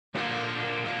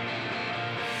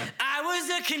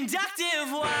a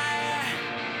conductive wire,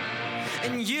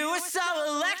 and you were so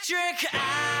electric.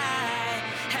 I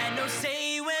had no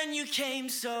say when you came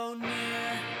so near,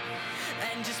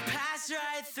 and just passed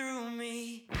right through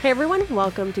me. Hey everyone,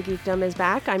 welcome to Geekdom is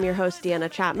Back. I'm your host, Deanna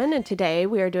Chapman, and today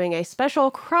we are doing a special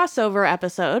crossover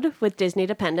episode with Disney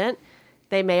Dependent.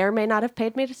 They may or may not have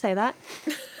paid me to say that.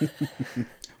 We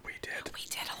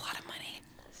did a lot of money.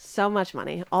 So much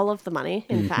money. All of the money,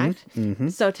 in fact.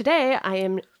 So today I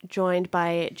am joined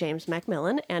by James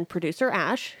Macmillan and producer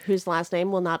Ash, whose last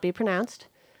name will not be pronounced.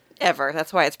 Ever.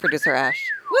 That's why it's producer Ash.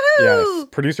 Yes,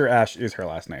 Woohoo! producer Ash is her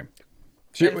last name.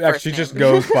 She And first actually name. just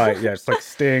goes by, it's like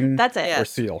Sting That's it. or Yes.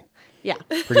 Seal. Yeah.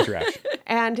 Producer Ash.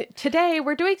 And today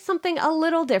we're doing something a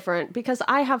little different because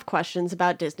I have questions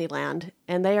about Disneyland,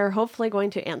 and they are hopefully going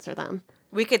to answer them.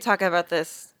 We could talk about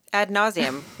this ad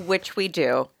nauseum, which we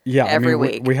do Yeah, every I mean,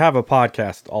 week. we have a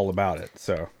podcast all about it,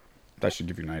 so that should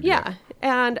give you an idea. Yeah.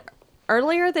 And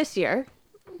earlier this year,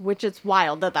 which is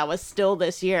wild that that was still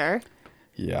this year,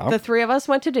 Yeah, the three of us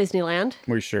went to Disneyland.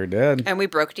 we sure did. And we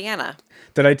broke Deanna.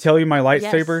 Did I tell you my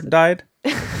lightsaber Yes. died?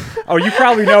 Oh, you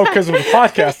probably know because of the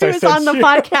podcast. It I was said on the shit.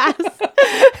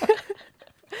 podcast.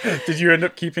 Did you end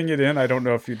up keeping it in? I don't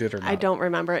know if you did or not. I don't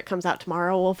remember. It comes out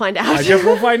tomorrow. We'll find out. I guess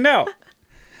we'll find out.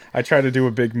 I try to do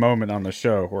a big moment on the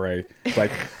show where I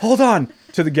like, hold on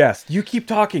to the guest. You keep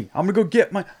talking. I'm gonna go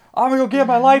get my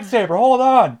lightsaber. Hold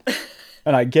on.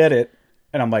 And I get it,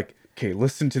 and I'm like, okay,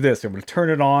 listen to this. I'm gonna turn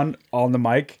it on the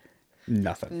mic.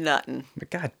 Nothing. Nothing. But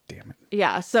God damn it.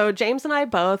 Yeah. So James and I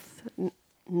both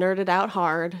nerded out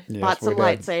hard, Yes, bought we some did.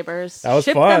 lightsabers, That was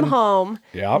shipped fun. them home.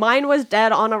 Yep. Mine was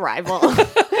dead on arrival.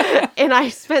 And I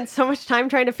spent so much time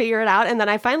trying to figure it out. And then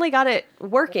I finally got it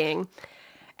working.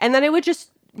 And then it would just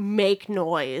make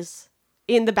noise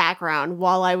in the background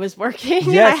while I was working.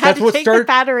 And I Yes, had that's to what take the started.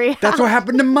 battery That's out. what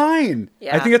happened to mine. I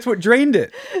Yeah. think that's what drained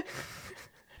it.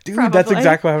 Dude, that's Probably.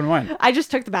 exactly what happened to mine. I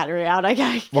just took the battery out. I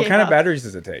What gave kind of up. batteries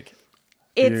does it take?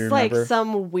 It's you like remember?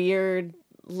 some weird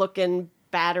looking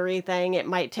battery thing. It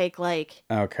might take like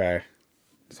Okay.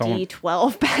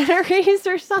 D12 batteries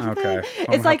or something. Okay.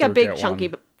 Someone It's like have a to big get chunky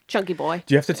one. chunky boy.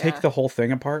 Do you have to take Yeah. the whole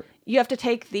thing apart? You have to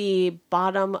take the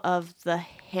bottom of the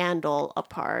handle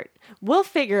apart. We'll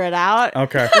figure it out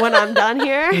Okay. when I'm done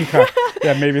here. Okay.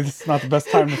 Yeah, maybe this is not the best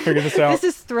time to figure this out.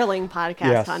 This is thrilling podcast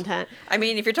Yes. content. I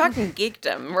mean, if you're talking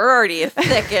geekdom, we're already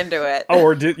thick into it. Oh,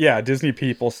 or Disney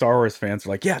people, Star Wars fans are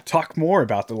like, yeah, talk more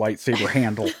about the lightsaber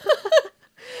handle.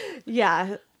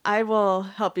 Yeah, I will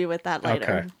help you with that later.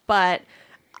 Okay. But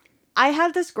I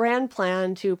had this grand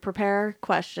plan to prepare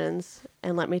questions,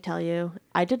 and let me tell you,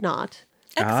 I did not.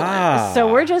 Ah,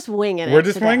 So we're just winging it. we're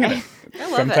just today. winging it. I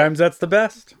love Sometimes that's the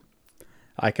best.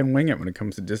 I can wing it when it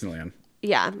comes to Disneyland.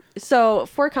 Yeah. So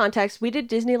for context, we did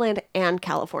Disneyland and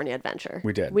California Adventure.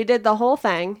 We did. We did the whole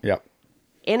thing Yep.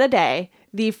 in a day.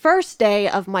 The first day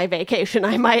of my vacation,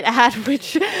 I might add,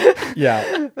 which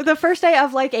Yeah. the first day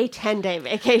of like a 10-day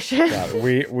vacation. Yeah,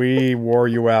 we wore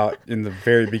you out in the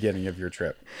very beginning of your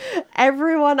trip.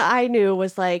 Everyone I knew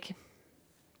was like,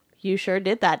 "You sure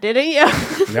did that, didn't you?"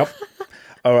 Yep.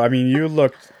 Oh, I mean, you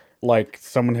looked like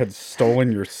someone had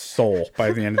stolen your soul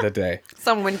by the end of the day.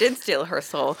 Someone did steal her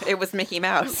soul. It was Mickey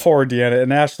Mouse. Poor Deanna.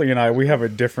 And Ashley and I, we have a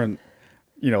different,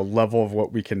 level of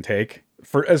what we can take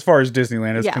for as far as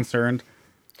Disneyland is Yeah. concerned.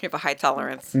 You have a high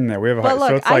tolerance. No, we have a But high, look,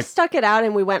 so it's I like, stuck it out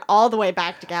and we went all the way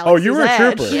back to oh, Galaxy's you were a Edge.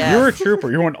 trooper. Yes. You were a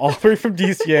trooper. You went all the way from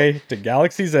DCA to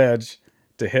Galaxy's Edge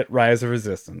to hit Rise of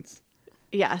Resistance,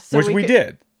 Yeah. So which we could-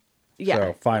 did. Yeah.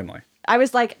 So finally. I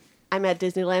was like, I'm at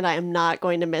Disneyland. I am not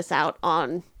going to miss out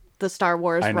on the Star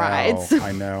Wars I know. rides.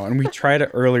 I know. And we tried it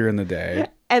earlier in the day.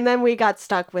 And then we got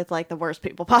stuck with like the worst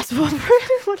people possible.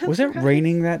 Was it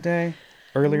raining that day?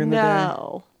 Earlier in the day?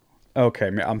 No. Okay,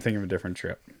 I'm thinking of a different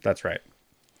trip. That's right.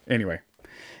 Anyway,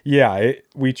 yeah,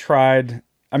 we tried.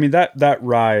 I mean, that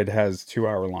ride has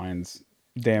 2-hour lines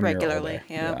damn near all Regularly, day.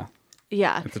 yeah.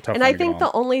 Yeah. It's a tough and one I to get think on.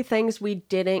 the only things we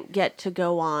didn't get to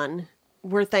go on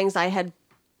were things I had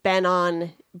been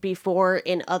on before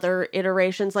in other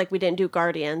iterations. Like we didn't do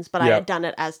Guardians, but I Yep. had done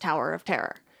it as Tower of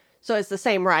Terror. So it's the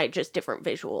same ride, just different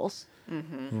visuals.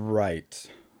 Right.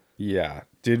 Yeah.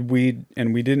 Did we?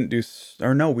 And we didn't do.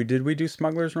 Or no, did we do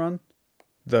Smuggler's Run?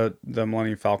 The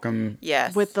Millennium Falcon.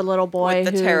 Yes. With the little boy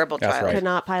With the who terrible That's child. right. could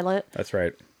not pilot. That's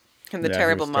right. And the Yeah, he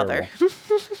terrible was mother. terrible.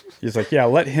 He's like, yeah,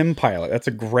 let him pilot. That's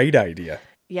a great idea.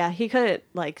 Yeah, he couldn't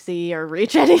like see or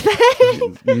reach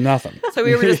anything. Nothing. So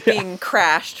we were just being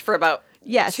crashed for about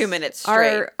Yes. 2 minutes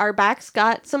straight. Our backs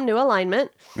got some new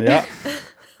alignment. Yeah.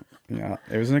 Yeah.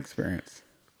 It was an experience.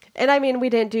 And I mean, we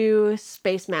didn't do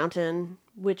Space Mountain,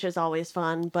 which is always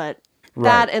fun, but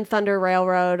That and Thunder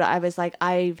Railroad, I was like,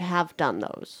 I have done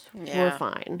those. Yeah. We're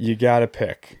fine. You gotta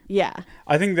pick. Yeah.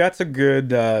 I think that's a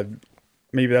good,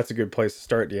 maybe that's a good place to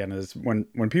start, Deanna, is when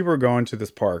people are going to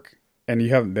this park and you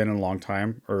haven't been in a long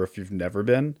time, or if you've never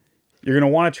been, you're going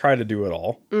to want to try to do it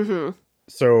all. Mm-hmm.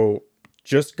 So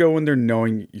just go in there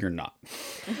knowing you're not.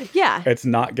 Yeah. It's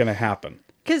not going to happen.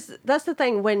 Because that's the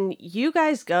thing. When you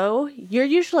guys go, you're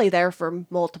usually there for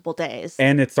multiple days.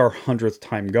 And it's our 100th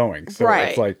time going. So Right.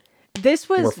 it's like, This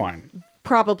we're was fine.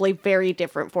 probably very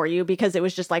different for you because it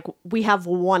was just like, we have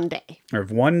one day. We have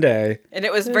one day. And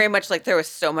it was very much like there was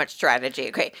so much strategy.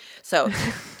 Okay, so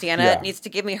Deanna Yeah. needs to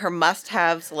give me her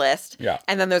must-haves list. Yeah.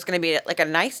 And then there's going to be like a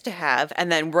nice-to-have.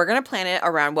 And then we're going to plan it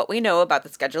around what we know about the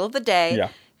schedule of the day. Yeah.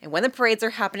 And when the parades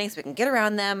are happening so we can get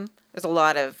around them. There's a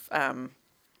lot of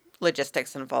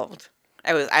logistics involved.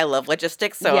 I love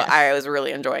logistics, so Yes. I was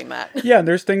really enjoying that. Yeah, and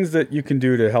there's things that you can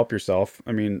do to help yourself.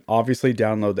 I mean, obviously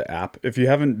download the app. If you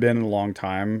haven't been in a long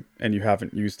time and you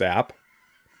haven't used the app,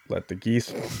 let the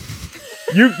geese.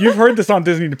 You've heard this on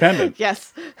Disney Dependent.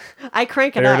 Yes. I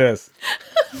crank it There up. it is.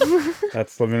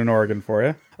 That's living in Oregon for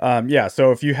you. Yeah,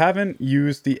 so if you haven't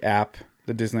used the app,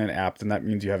 the Disneyland app, then that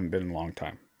means you haven't been in a long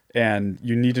time. And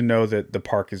you need to know that the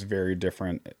park is very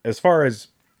different as far as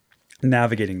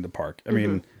navigating the park. I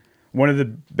mean, one of the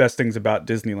best things about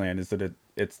Disneyland is that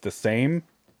it's the same,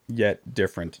 yet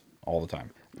different all the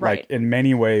time. Right. Like, in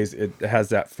many ways, it has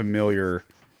that familiar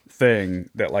thing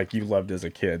that, like, you loved as a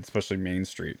kid, especially Main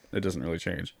Street. It doesn't really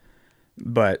change.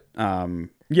 But,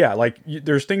 yeah, like,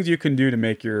 there's things you can do to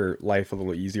make your life a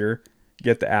little easier.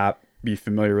 Get the app, be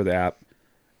familiar with the app,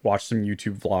 watch some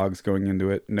YouTube vlogs going into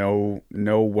it, know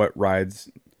what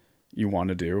rides you want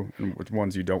to do and which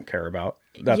ones you don't care about.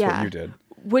 That's what Yeah. you did.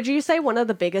 Would you say one of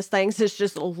the biggest things is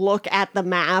just look at the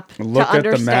map Look to at the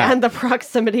understand map. the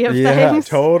proximity of Yeah, things?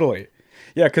 totally.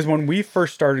 Yeah, because when we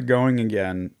first started going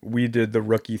again, we did the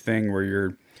rookie thing where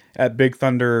you're at Big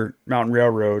Thunder Mountain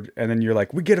Railroad, and then you're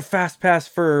like, we get a fast pass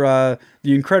for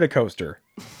the Incredicoaster.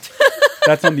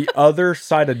 That's on the other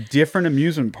side, a different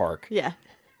amusement park. Yeah.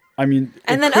 I mean,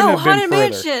 And it then, couldn't oh, have been Haunted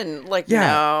further. Mansion. Like, Yeah.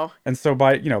 no. And so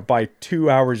by 2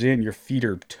 hours in, your feet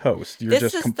are toast. You're This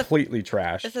just is the- completely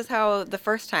trashed. This is how the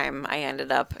first time I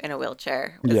ended up in a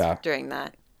wheelchair was Yeah. during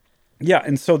that. Yeah,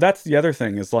 and so that's the other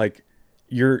thing is like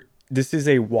this is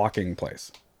a walking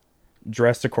place.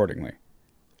 Dress accordingly.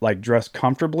 Like dress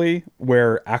comfortably,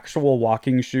 wear actual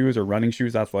walking shoes or running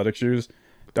shoes, athletic shoes.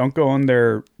 Don't go in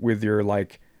there with your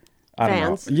like I don't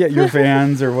Vans. know. Yeah, your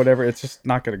Vans or whatever. It's just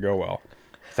not going to go well.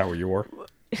 Is that what you wore?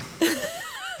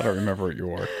 I don't remember what you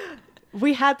wore.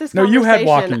 We had this No, you had conversation.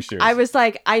 walking shoes. I was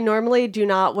like, I normally do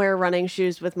not wear running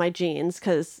shoes with my jeans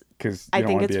because Because I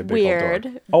think it's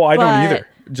weird. Oh, I don't but either.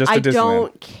 Just I to Disneyland.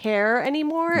 don't care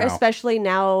anymore, No. especially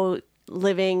now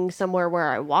living somewhere where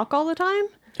I walk all the time.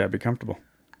 Gotta be comfortable.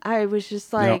 I was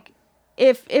just like,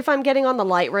 if I'm getting on the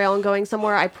light rail and going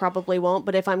somewhere, I probably won't.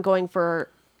 But if I'm going for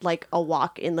like a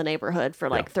walk in the neighborhood for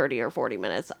like 30 or 40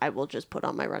 minutes, I will just put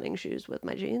on my running shoes with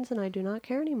my jeans, and I do not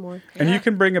care anymore. And you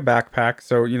can bring a backpack,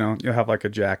 so you'll have like a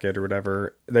jacket or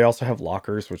whatever. They also have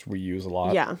lockers, which we use a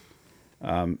lot. Yeah.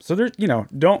 So there's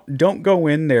don't go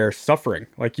in there suffering.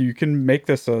 Like you can make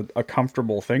this a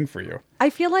comfortable thing for you.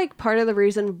 I feel like part of the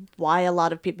reason why a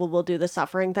lot of people will do the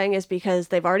suffering thing is because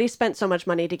they've already spent so much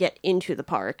money to get into the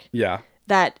park Yeah.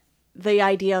 that the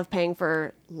idea of paying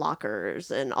for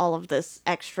lockers and all of this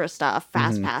extra stuff,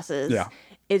 fast passes, Yeah.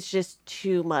 it's just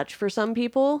too much for some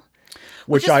people.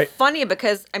 Which is funny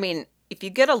because, I mean, if you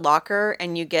get a locker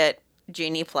and you get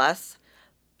Genie Plus,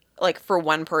 like for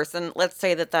one person, let's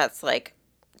say that's like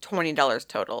 $20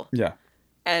 total. Yeah.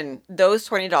 And those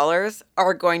 $20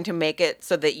 are going to make it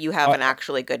so that you have an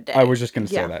actually good day. I was just going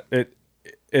to say Yeah. that.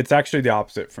 It's actually the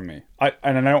opposite for me.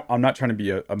 I'm not trying to be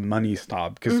a money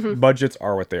snob because budgets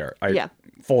are what they are. Yeah.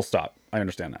 Full stop. I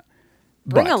understand that.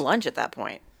 Bring But- a lunch at that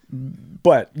point.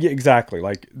 But yeah, exactly.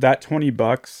 Like that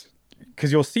 $20,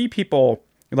 because you'll see people,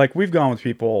 like we've gone with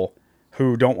people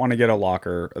who don't want to get a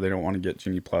locker or they don't want to get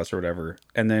Genie Plus or whatever.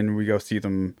 And then we go see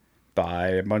them buy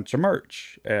a bunch of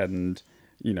merch and,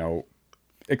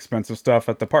 expensive stuff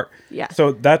at the park. Yeah.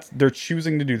 So they're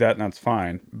choosing to do that, and that's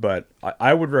fine. But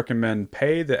I would recommend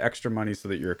pay the extra money so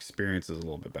that your experience is a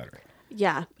little bit better.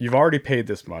 Yeah. You've already paid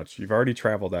this much. You've already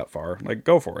traveled that far. Like,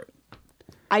 go for it.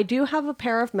 I do have a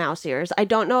pair of mouse ears. I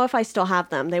don't know if I still have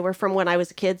them. They were from when I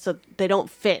was a kid, so they don't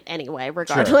fit anyway,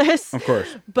 regardless. Of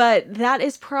course. But that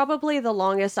is probably the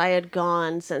longest I had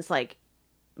gone since like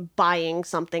buying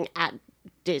something at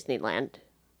Disneyland,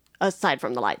 aside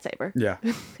from the lightsaber. Yeah.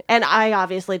 And I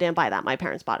obviously didn't buy that. My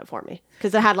parents bought it for me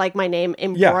because it had like my name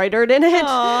embroidered in it.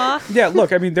 Yeah,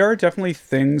 look, I mean, there are definitely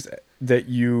things that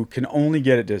you can only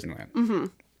get at Disneyland. Mm-hmm.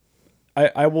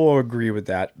 I will agree with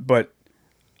that, but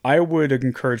I would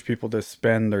encourage people to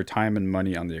spend their time and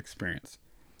money on the experience.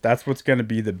 That's what's going to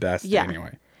be the best Yeah.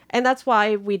 anyway. And that's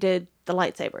why we did the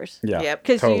lightsabers. Yeah, Yep.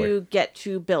 Because totally. you get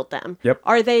to build them. Yep.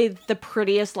 Are they the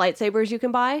prettiest lightsabers you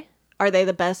can buy? Are they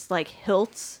the best, like,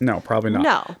 hilts? No, probably not.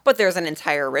 No. But there's an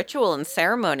entire ritual and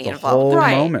ceremony The involved. whole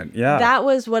Right. moment, yeah. That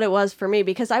was what it was for me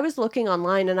because I was looking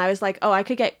online and I was like, oh, I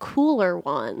could get cooler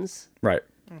ones, Right.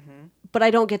 but I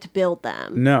don't get to build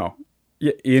them. No.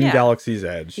 Yeah, in Yeah. Galaxy's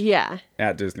Edge Yeah.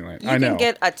 at Disneyland. You I know. can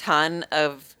get a ton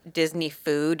of Disney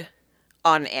food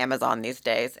on Amazon these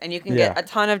days, and you can Yeah. get a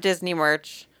ton of Disney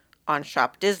merch on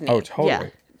Shop Disney. Oh, totally. Yeah.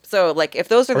 So, like, if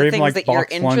those are Or the even things like that you're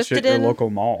box lunch interested at your in, local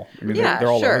mall. I mean, Yeah, they're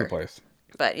all over sure. the place.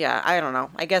 but yeah, I don't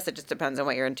know. I guess it just depends on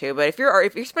what you're into. But if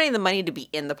you're spending the money to be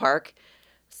in the park,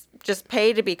 just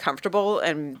pay to be comfortable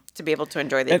and to be able to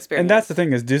enjoy the experience. And that's the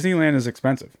thing is Disneyland is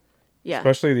expensive, Yeah.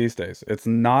 especially these days. It's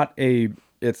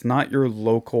not your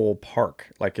local park.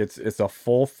 Like it's a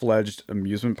full-fledged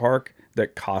amusement park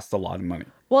that costs a lot of money.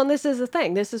 Well, and this is the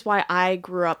thing. This is why I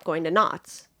grew up going to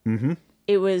Knott's. Mm-hmm.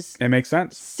 It was It makes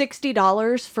sense.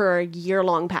 $60 for a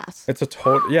year-long pass. It's a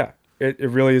total yeah. It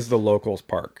really is the locals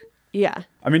park. Yeah.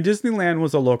 I mean, Disneyland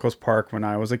was a locals park when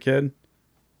I was a kid,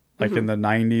 like in the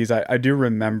 90s. I do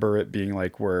remember it being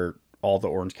like where all the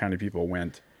Orange County people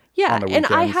went. Yeah. on the And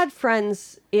I weekends. had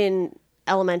friends in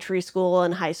elementary school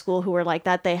and high school who were like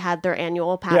that. They had their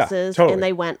annual passes totally. and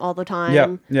they went all the time.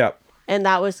 Yeah, yeah. And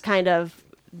that was kind of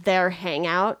their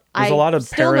hangout. There's a lot of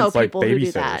still know parents, like, people who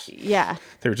do that. babysitters. Yeah.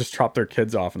 They would just drop their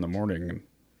kids off in the morning and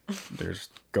they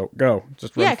just go,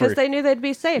 just run Yeah, because free. they knew they'd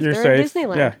be safe. You're They're safe. at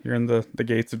Disneyland. Yeah, you're in the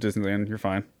gates of Disneyland. You're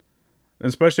fine. And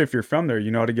especially if you're from there,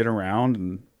 you know how to get around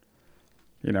and,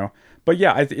 you know. But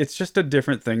yeah, it's just a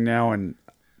different thing now. And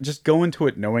just go into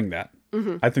it knowing that.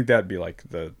 Mm-hmm. I think that'd be like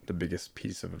the biggest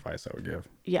piece of advice I would give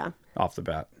Yeah. off the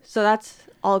bat. So that's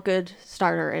all good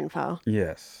starter info.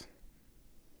 Yes.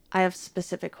 I have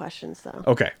specific questions though.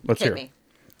 Okay, let's Hit hear. me.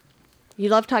 You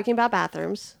love talking about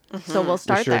bathrooms, so we'll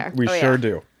start there. We Oh, sure yeah.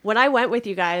 do. When I went with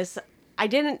you guys, I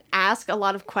didn't ask a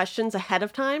lot of questions ahead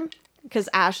of time because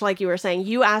Ash, like you were saying,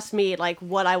 you asked me like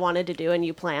what I wanted to do and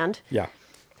you planned. Yeah.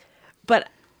 But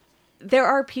there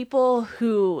are people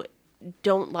who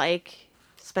don't like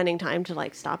spending time to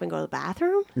like stop and go to the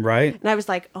bathroom. Right? And I was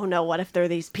like, oh no, what if they're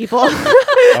these people?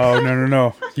 Oh,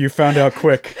 no. You found out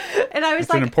quick. And I was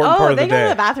It's an like, important oh, part of they the go to day.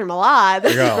 the bathroom a lot.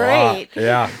 This is Yeah, great.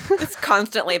 Yeah. It's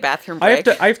constantly bathroom I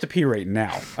break. have to pee right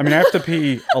now. I mean, I have to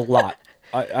pee a lot.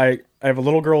 I have a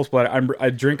little girl's blood. I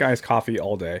drink iced coffee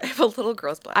all day. I have a little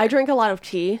girl's bladder. I drink a lot of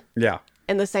tea. Yeah.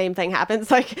 And the same thing happens.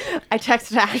 Like, I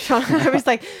texted Ash. I was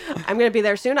like, I'm going to be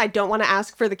there soon. I don't want to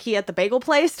ask for the key at the bagel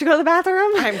place to go to the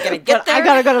bathroom. I'm gonna get But I there.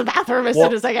 got to go to the bathroom as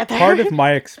soon as I get there. Part of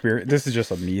my experience, this is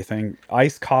just a me thing.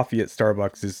 Iced coffee at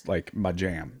Starbucks is like my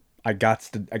jam. I got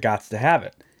to have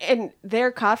it. And their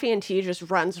coffee and tea just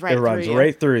runs right It through runs you.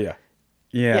 right through you.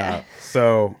 Yeah. Yeah.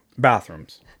 So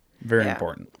bathrooms, very Yeah.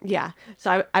 important. Yeah.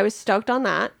 So I was stoked on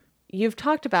that. You've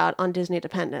talked about on Disney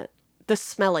Dependent, the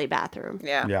smelly bathroom.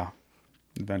 Yeah. Yeah.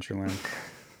 Adventureland.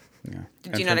 Yeah.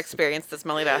 Did you not experience the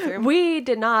smelly bathroom? We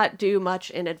did not do much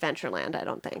in Adventureland, I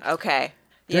don't think. Okay.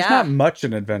 There's yeah. not much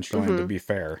in Adventureland Mm-hmm. to be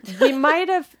fair. We might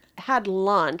have had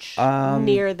lunch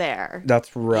near there.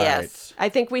 That's right. Yes. I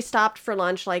think we stopped for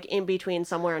lunch like in between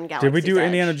somewhere in Galaxy's Did we do Edge.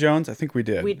 Indiana Jones? I think we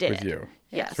did. We did. With you.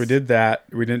 Yes. So we did that.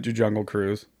 We didn't do Jungle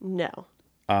Cruise. No.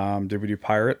 Did we do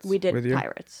Pirates? We did with you?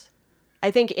 Pirates. I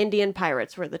think Indian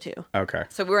Pirates were the two. Okay.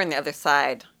 So we were on the other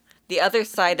side. The other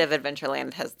side of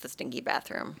Adventureland has the stinky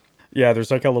bathroom. Yeah, there's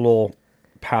like a little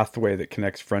pathway that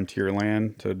connects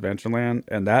Frontierland to Adventureland,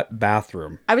 and that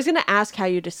bathroom. I was going to ask how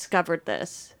you discovered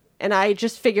this. And I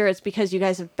just figure it's because you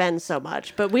guys have been so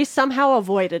much, but we somehow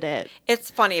avoided it. It's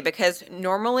funny because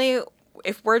normally,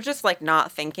 if we're just like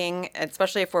not thinking,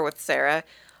 especially if we're with Sarah,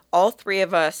 all three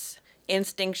of us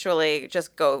instinctually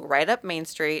just go right up Main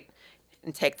Street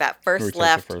and take that We first take the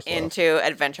left first left. into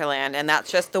Adventureland. And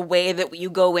that's just the way that you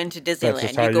go into Disneyland.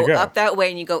 just how You you go go. up that way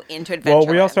and you go into Adventureland. Well,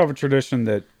 we also have a tradition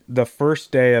that the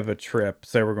first day of a trip,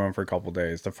 say we're going for a couple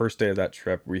days, the first day of that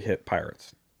trip, we hit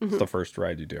Pirates. It's the first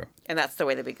ride you do. And that's the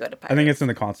way that we go to Pirates. I think it's in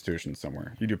the Constitution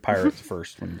somewhere. You do Pirates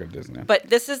first when you go to Disneyland. But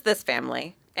this is this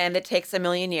family, and it takes a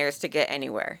million years to get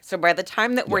anywhere. So by the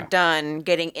time that we're Yeah. done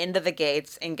getting into the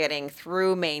gates and getting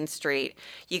through Main Street,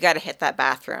 you got to hit that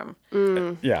bathroom.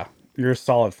 Yeah, you're a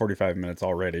solid 45 minutes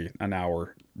already, an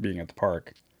hour being at the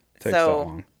park. Takes that So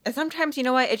long. and sometimes, you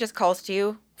know what? It just calls to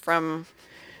you from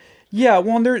Yeah,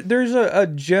 well, there's a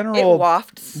It general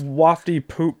wafts. wafty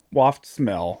waft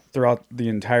smell throughout the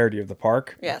entirety of the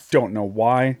park. Yes. Don't know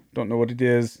why, don't know what it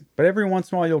is, but every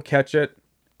once in a while you'll catch it,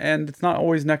 and it's not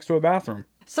always next to a bathroom.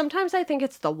 Sometimes I think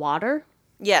it's the water.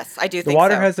 Yes, I do The think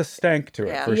water so. has a stank to it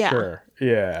Yeah. for Yeah. sure.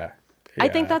 Yeah. I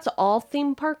think Yeah. that's all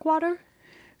theme park water.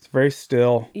 It's very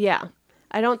still, Yeah.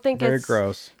 I don't think very it's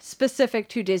gross. specific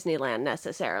to Disneyland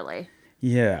necessarily.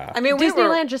 Yeah. I mean, we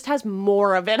Disneyland were, just has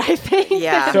more of it, I think,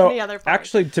 Yeah. than so any other park.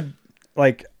 actually,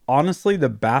 honestly, the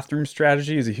bathroom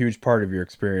strategy is a huge part of your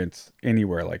experience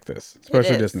anywhere like this,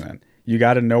 especially is. Disneyland. You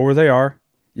got to know where they are.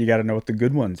 You got to know what the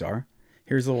good ones are.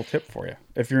 Here's a little tip for you: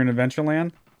 if you're in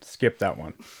Adventureland, skip that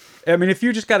one. I mean, if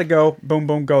you just got to go, boom,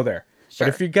 boom, go there. Sure.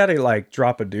 But if you got to like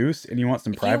drop a deuce and you want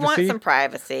some if you want privacy, some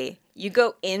privacy, you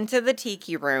go into the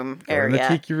tiki room go in area.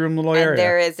 the tiki room little and area.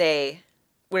 there is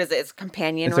what is it? It's a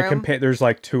companion it's room. there's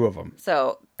like 2 of them,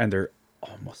 So, and they're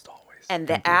almost always. and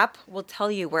the app will tell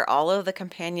you where all of the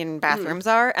companion bathrooms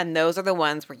are, and those are the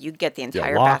ones where you get the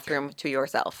entire lock. bathroom to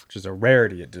yourself. Which is a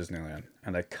rarity at Disneyland,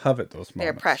 and I covet those They're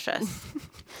moments. precious.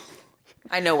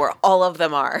 I know where all of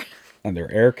them are. And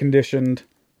they're air conditioned.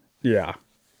 Yeah.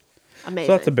 Amazing.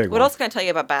 So that's a big What one. else can I tell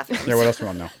you about bathrooms? Yeah, what else do you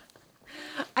want to know?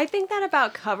 I think that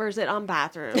about covers it on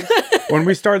bathrooms. When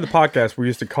we started the podcast, we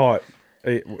used to call it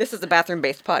This is a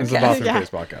bathroom-based podcast. it's a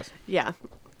bathroom-based podcast. Yeah.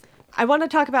 I want to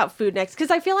talk about food next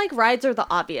because I feel like rides are the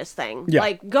obvious thing. Yeah.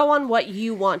 Like, go on what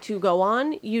you want to go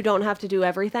on. You don't have to do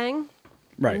everything.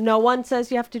 Right. No one says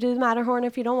you have to do the Matterhorn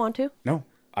if you don't want to. No,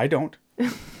 I don't.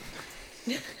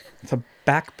 It's a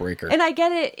backbreaker. And I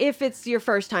get it if it's your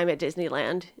first time at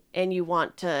Disneyland and you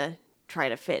want to try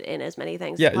to fit in as many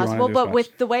things Yeah, as you wanna possible. do as But much.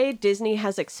 with the way Disney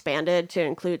has expanded to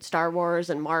include Star Wars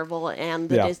and Marvel and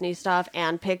the Yeah. Disney stuff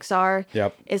and Pixar,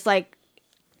 Yep. it's like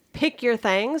pick your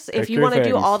things. Pick If you your want to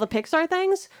do things. all the Pixar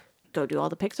things, go do all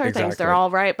the Pixar things. Exactly. They're all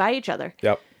right by each other.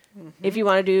 Yep. If you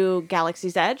want to do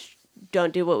Galaxy's Edge,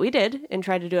 don't do what we did and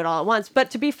try to do it all at once. But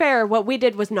to be fair, what we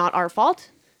did was not our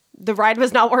fault. The ride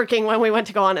was not working when we went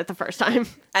to go on it the first time.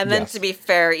 And then Yes. to be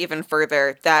fair, even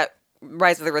further, that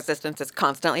Rise of the Resistance is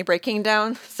constantly breaking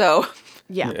down. So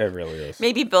Yeah. It really is.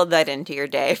 maybe build that into your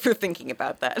day for thinking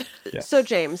about that. Yes. So,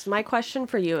 James, my question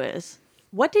for you is,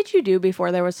 what did you do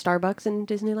before there was Starbucks in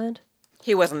Disneyland?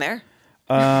 He wasn't there.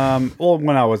 Well,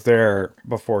 when I was there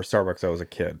before Starbucks, I was a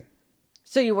kid.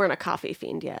 So you weren't a coffee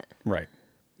fiend yet. Right.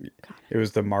 It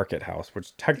was the Market House,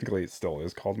 which technically it still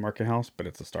is called Market House, but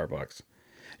it's a Starbucks.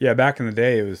 Yeah, back in the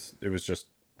day, it was just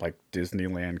like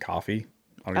Disneyland coffee.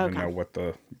 I don't even Okay. know what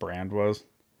the brand was.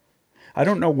 I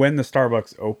don't know when the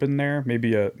Starbucks opened there.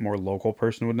 Maybe a more local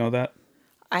person would know that.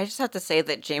 I just have to say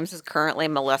that James is currently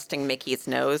molesting Mickey's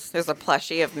nose. There's a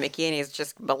plushie of Mickey, and he's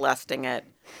just molesting it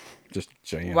Just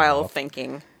giant. while mouth.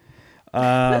 thinking.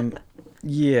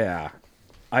 Yeah.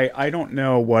 I don't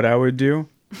know what I would do.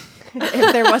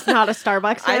 If there was not a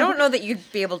Starbucks I there? don't know that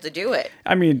you'd be able to do it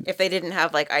I mean, if they didn't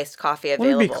have like iced coffee let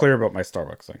available. me be clear about my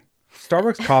Starbucks thing.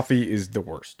 Starbucks coffee is the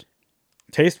worst.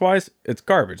 Taste wise, it's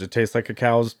garbage. It tastes like a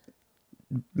cow's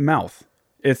mouth.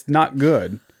 It's not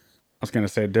good. I was going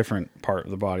to say a different part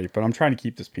of the body, but I'm trying to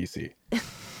keep this PC.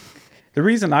 The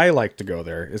reason I like to go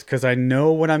there is because I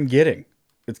know what I'm getting.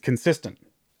 It's consistent.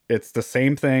 It's the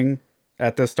same thing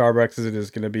at this Starbucks as it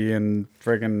is going to be in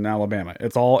friggin' Alabama.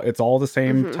 It's all the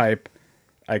same type.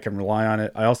 I can rely on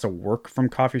it. I also work from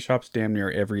coffee shops damn near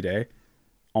every day,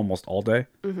 almost all day,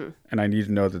 and I need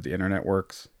to know that the internet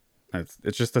works.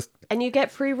 It's just this And you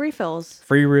get free refills.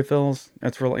 free refills.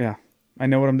 That's really, yeah. I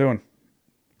know what I'm doing.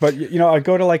 But you know, I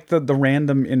go to like the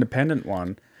random independent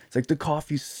one. It's like the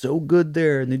coffee's so good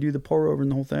there, and they do the pour over and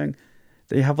the whole thing.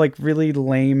 They have like really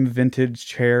lame vintage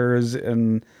chairs,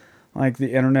 and like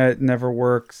the internet never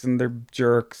works, and they're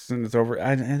jerks, and it's over.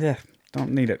 I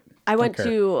don't need it. I Don't went care.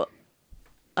 to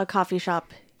a coffee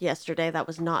shop yesterday that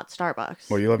was not Starbucks.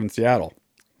 Well, you live in Seattle.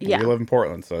 Yeah. You live in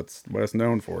Portland, so it's what it's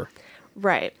known for.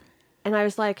 Right. And I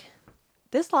was like,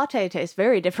 this latte tastes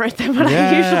very different than what I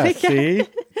Yeah, usually get.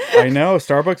 see? I know.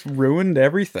 Starbucks ruined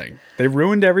everything. They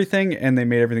ruined everything, and they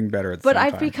made everything better at the But same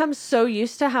I've time. become so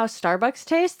used to how Starbucks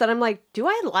tastes that I'm like, do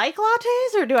I like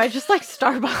lattes or do I just like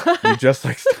Starbucks? You just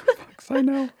like Starbucks.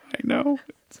 I know.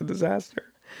 It's a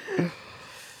disaster.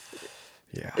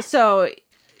 Yeah. So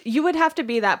you would have to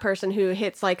be that person who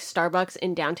hits like Starbucks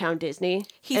in downtown Disney.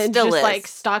 He and still just is. like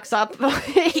stocks up and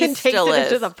takes still it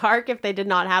into is. the park if they did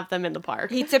not have them in the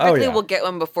park. He typically yeah. will get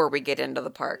one before we get into the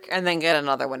park, and then get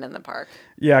another one in the park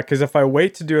Yeah, because if I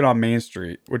wait to do it on Main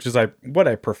Street, which is what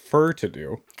I prefer to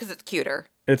do, because it's cuter.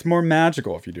 it's more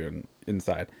magical if you do it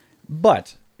inside.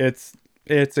 But it's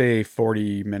a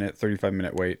 40-minute,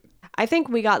 35-minute wait. I think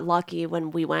we got lucky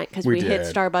when we went because we hit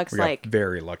did. Starbucks We got like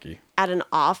very lucky. at an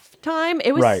off time.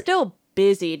 It was Right. still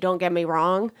busy, don't get me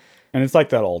wrong, And it's like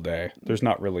that all day. There's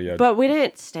not really a but we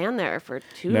didn't stand there for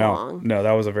too long. No,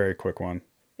 that was a very quick one.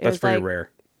 It That's was pretty like- rare.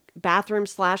 Bathroom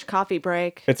 / coffee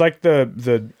break. It's like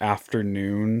the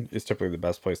afternoon is typically the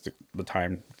best place the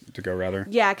time to go rather.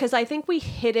 Yeah, because I think we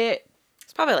hit it.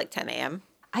 It's probably like 10 a.m.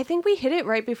 I think we hit it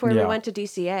right before we Yeah. went to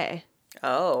DCA.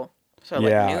 Oh. So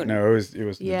like Yeah, noon. no, it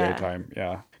was Yeah. the daytime.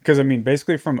 Yeah, because I mean,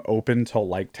 basically from open till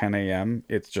like 10 a.m.,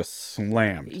 it's just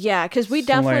slammed. Yeah, because we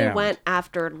definitely Slammed. went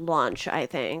after lunch, I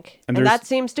think. And And there's- that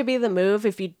seems to be the move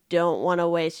if you don't want to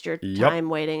waste your Yep. time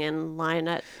waiting in line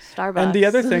at Starbucks. And the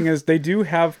other thing is, they do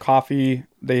have coffee.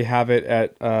 They have it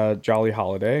at Jolly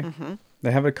Holiday. Mm-hmm.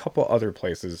 They have a couple other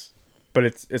places, but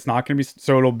it's not going to be.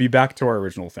 So it'll be back to our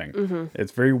original thing. Mm-hmm.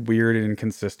 It's very weird and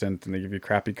inconsistent, and they give you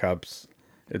crappy cups.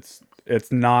 It's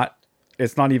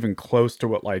not even close to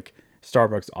what like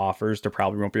Starbucks offers. There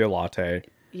probably won't be a latte.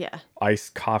 Yeah.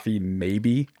 Iced coffee,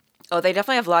 maybe. Oh, they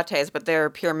definitely have lattes, but they're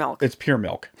pure milk. It's pure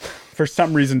milk. For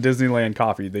some reason, Disneyland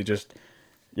coffee, they just,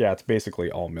 yeah, it's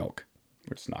basically all milk,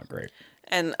 which is not great.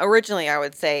 And originally, I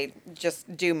would say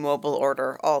just do mobile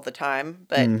order all the time.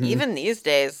 But Mm-hmm. even these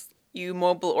days, you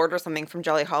mobile order something from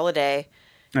Jolly Holiday,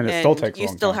 And it still takes a you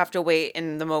long still time. have to wait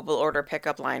in the mobile order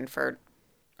pickup line for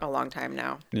a long time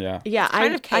now. Yeah. Yeah,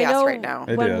 kind of chaos I know right now.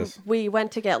 It when is. we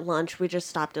went to get lunch, we just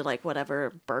stopped at like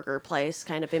whatever burger place,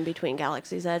 kind of in between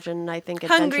Galaxy's Edge and I think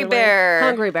Hungry Adventureland. Bear.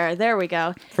 Hungry Bear. There we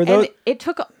go. For those- And it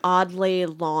took oddly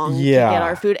long to Yeah. get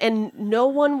our food, and no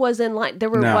one was in line. There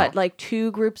were No. like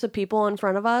 2 groups of people in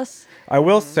front of us. I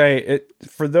will say it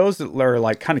for those that are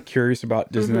like kind of curious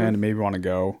about Disneyland Mm-hmm. and maybe want to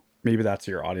go. Maybe that's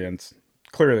your audience.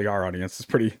 Clearly, our audience is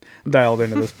pretty dialed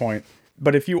into this point.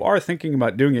 But if you are thinking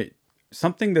about doing it,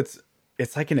 something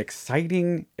it's like an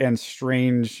exciting and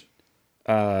strange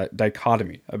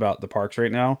dichotomy about the parks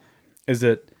right now is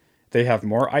that they have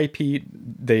more IP.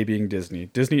 They being Disney.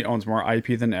 Disney owns more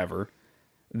IP than ever.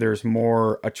 There's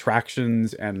more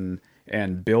attractions and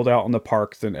build out in the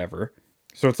parks than ever.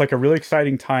 So it's like a really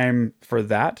exciting time for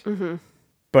that. Mm-hmm.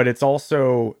 But it's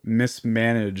also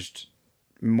mismanaged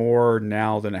more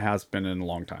now than it has been in a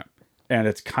long time. And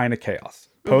it's kind of chaos.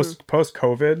 Post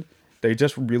COVID, they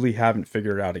just really haven't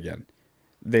figured it out again.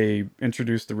 They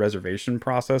introduced the reservation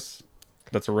process.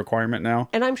 That's a requirement now.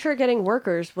 And I'm sure getting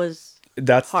workers was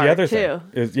That's hard, the other too.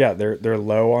 thing. Is they're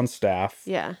low on staff.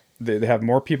 yeah. They have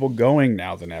more people going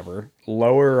now than ever,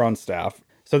 lower on staff.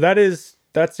 So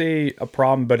that's a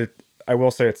problem, but I will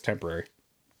say it's temporary.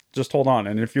 Just hold on.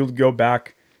 And if you go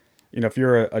back, if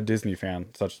you're a Disney fan,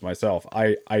 such as myself,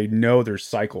 I know there's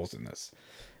cycles in this.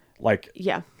 Like,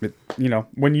 Yeah.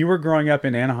 when you were growing up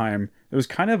in Anaheim, it was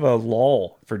kind of a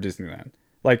lull for Disneyland.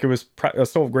 Like, it was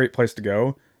still a great place to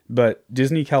go, but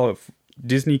Disney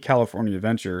California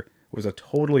Adventure was a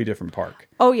totally different park.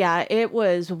 Oh yeah, it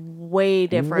was way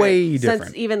different. Way Since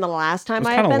different. even the last time was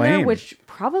I had kinda been there, lame. which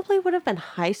probably would have been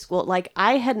high school. Like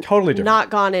I had Totally different. not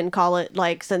gone in college,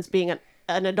 like since being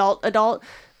an adult.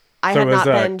 I So had it was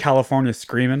not been. California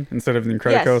Screaming instead of the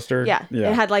Incredicoaster. Yeah.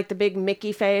 It had like the big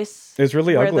Mickey face. It was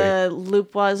really where ugly. the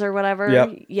loop was or whatever.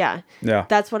 Yep. Yeah. Yeah.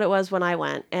 That's what it was when I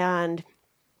went, and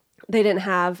they didn't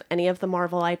have any of the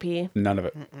Marvel IP. None of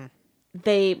it.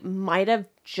 They might have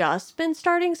just been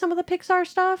starting some of the Pixar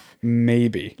stuff,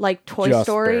 Maybe. like Toy Just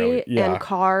Story barely. Yeah. and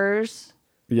Cars.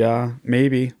 Yeah,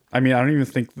 maybe. I mean, I don't even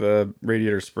think the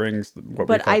Radiator Springs, what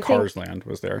But we call I think- Cars Land,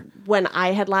 was there. When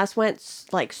I had last went,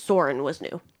 like Soarin' was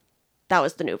new. That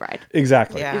was the new ride.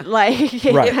 Exactly. Yeah. Like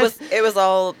Right. It was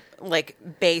all like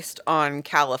based on It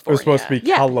California. was supposed to be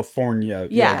Yeah. California.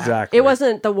 Yeah, exactly. It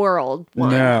wasn't the world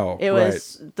one. No, it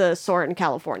was the Soarin'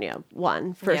 California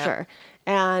one for Yeah. sure.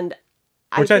 And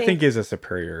Which I think is a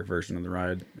superior version of the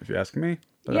ride, if you ask me.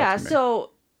 But yeah. that's me. So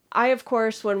I, of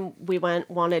course, when we went,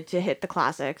 wanted to hit the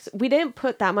classics. We didn't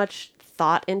put that much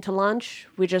thought into lunch.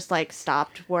 We just like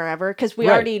stopped wherever because we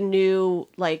Right. already knew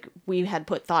like we had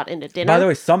put thought into dinner. By the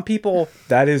way, some people,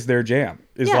 that is their jam.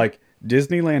 Is Yeah. like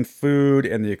Disneyland food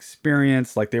and the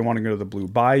experience. Like they want to go to the Blue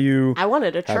Bayou. I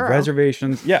wanted a have churro.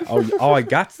 reservations. Yeah. Oh, I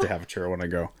got to have a churro when I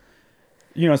go.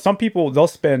 Some people, they'll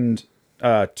spend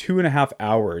 2.5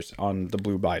 hours on the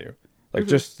Blue Bayou. Like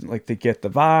just like they get the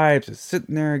vibes, just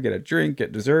sitting there, get a drink,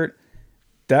 get dessert.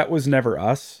 That was never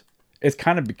us. It's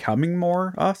kind of becoming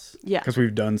more us. Yeah. Because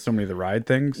we've done so many of the ride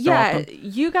things. So Yeah, often.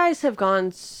 you guys have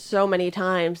gone so many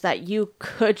times that you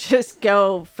could just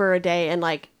go for a day and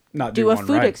like Not do a one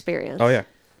food ride. experience. Oh yeah.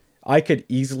 I could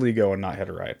easily go and not hit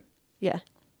a ride, Yeah.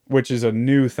 which is a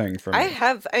new thing for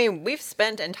me. We've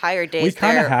spent entire days We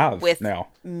kinda there have with now.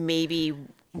 maybe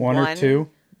One or two.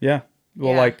 Yeah.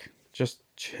 Well, Yeah. like just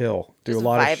chill, do Just a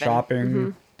lot vibing. of shopping, Mm-hmm.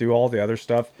 do all the other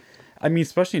stuff. I mean,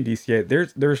 especially in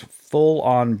DCA, there's full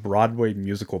on Broadway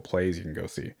musical plays you can go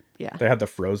see. Yeah. They had the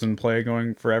Frozen play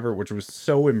going forever, which was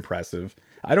so impressive.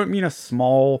 I don't mean a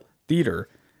small theater.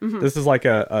 Mm-hmm. This is like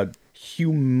a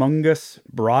humongous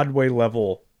Broadway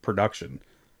level production.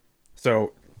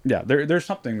 So yeah, there's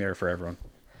something there for everyone.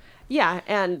 Yeah,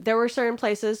 and there were certain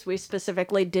places we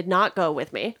specifically did not go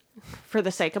with me for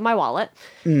the sake of my wallet.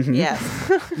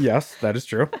 Yes. Yes, that is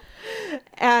true.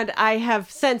 And I have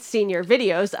since seen your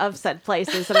videos of said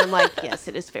places, and I'm like, yes,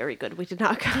 it is very good. We did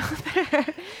not go there.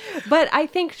 But I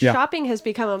think Yeah. shopping has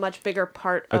become a much bigger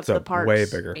part of It's the a parks. way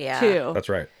bigger. Yeah. Too, That's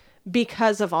right.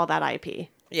 because of all that IP.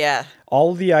 Yeah.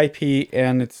 All the IP,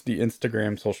 and it's the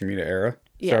Instagram social media era.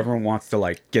 Yeah. So everyone wants to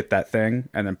like get that thing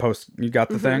and then post you got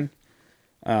the thing.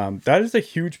 That is a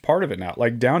huge part of it now.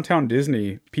 Like downtown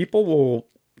Disney, people will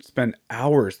spend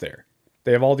hours there.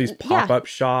 They have all these pop-up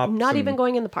shops. Not and even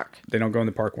going in the park. They don't go in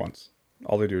the park once.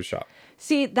 All they do is shop.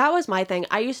 See, that was my thing.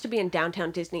 I used to be in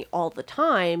downtown Disney all the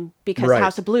time because Right.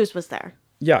 House of Blues was there.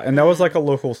 Yeah, and that was like a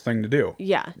locals thing to do.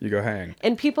 Yeah. You go hang.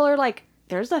 And people are like,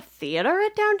 there's a theater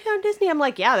at downtown Disney? I'm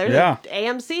like, yeah, there's Yeah. a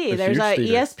AMC, A there's huge a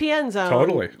theater. ESPN zone.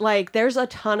 Totally. Like, there's a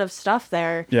ton of stuff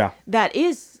there. Yeah. That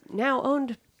is now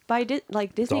owned by Disney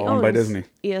owned by owns Disney.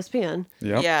 ESPN.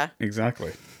 Yep. Yeah.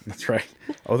 Exactly. That's right.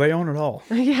 Oh, they own it all.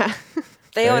 Yeah.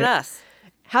 They own us.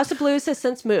 House of Blues has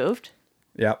since moved,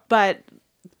 Yep. but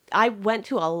I went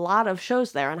to a lot of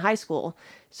shows there in high school.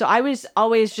 So I was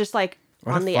always just like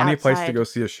What on a the funny outside place to go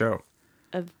see a show.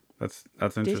 of That's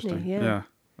interesting. yeah.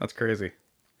 That's crazy.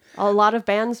 a lot of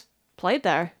bands played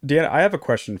there. Deanna, I have a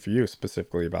question for you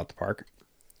specifically about the park.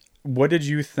 What did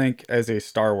you think as a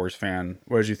Star Wars fan?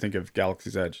 What did you think of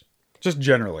Galaxy's Edge? Just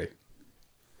generally.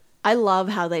 I love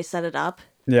how they set it up.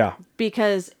 Yeah.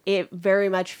 Because it very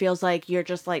much feels like you're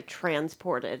just like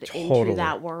transported into Totally.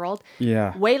 that world.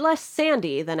 Yeah. Way less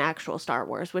sandy than actual Star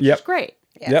Wars, which Yep. is great.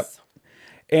 Yes. Yep.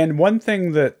 And one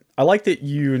thing that I like that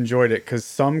you enjoyed it, because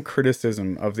some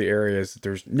criticism of the area is that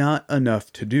there's not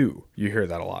enough to do. You hear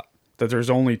that a lot. That there's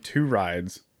only 2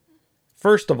 rides.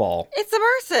 First of all, It's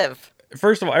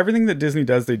immersive. everything that Disney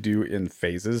does, they do in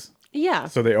phases. Yeah.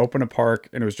 So they open a park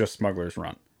and it was just Smuggler's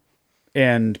Run.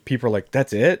 And people are like,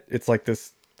 that's it? It's like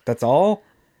this, that's all?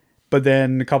 But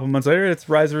then a couple months later, it's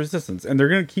Rise of Resistance. And they're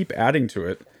going to keep adding to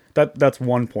it. That's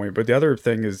one point. But the other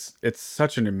thing is, it's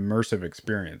such an immersive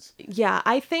experience. Yeah.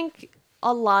 I think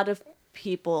a lot of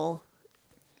people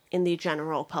in the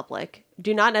general public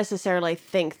do not necessarily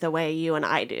think the way you and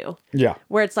I do. Yeah.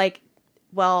 Where it's like,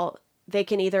 well, they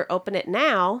can either open it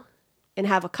now and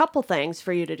have a couple things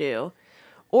for you to do,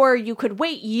 or you could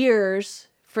wait years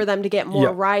for them to get more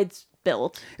Yeah. rides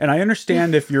built. And I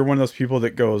understand if you're one of those people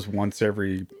that goes once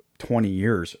every 20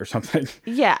 years or something,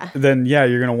 Yeah. then yeah,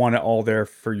 you're going to want it all there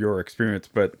for your experience.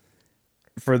 But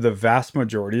for the vast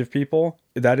majority of people,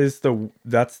 that's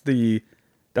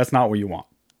not what you want.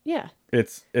 Yeah.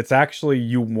 It's actually,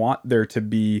 you want there to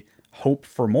be hope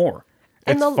for more.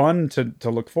 And It's the- fun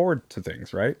to look forward to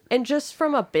things, right? And just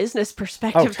from a business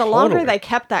perspective, the longer totally. they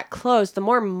kept that closed, the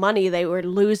more money they were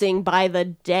losing by the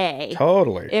day.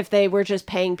 Totally. If they were just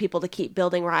paying people to keep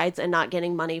building rides and not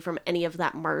getting money from any of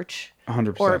that merch.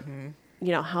 100%. Or,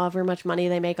 however much money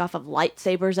they make off of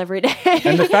lightsabers every day.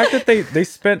 And the fact that they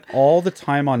spent all the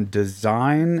time on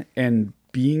design and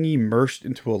being immersed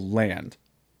into a land,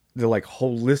 the like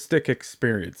holistic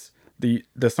experience, the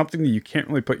something that you can't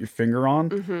really put your finger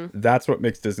on, that's what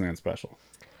makes Disneyland special.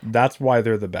 That's why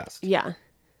they're the best. Yeah.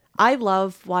 I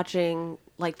love watching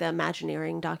like the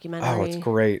Imagineering documentary. Oh, it's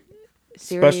great.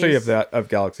 Series. Especially of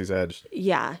Galaxy's Edge.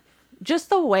 Yeah. Just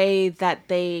the way that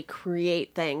they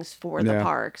create things for the Yeah.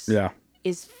 parks. Yeah.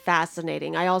 Is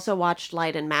fascinating. I also watched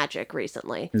Light and Magic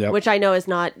recently, Yep. which I know is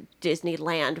not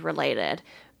Disneyland related,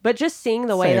 but just seeing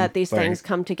the way Same that these thing. things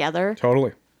come together,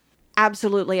 Totally.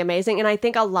 absolutely amazing. And I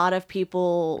think a lot of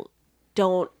people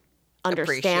don't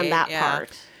understand Appreciate, that yeah.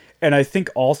 part. And I think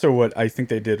also what I think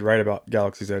they did right about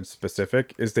Galaxy's Edge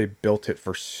specific is they built it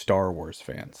for Star Wars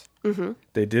fans. Mm-hmm.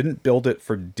 They didn't build it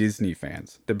for Disney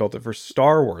fans. They built it for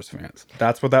Star Wars fans.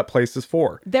 That's what that place is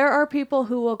for. There are people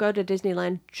who will go to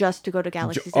Disneyland just to go to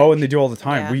Galaxy's Oh, Edge. and they do all the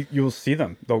time. Yeah. You'll see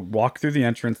them. They'll walk through the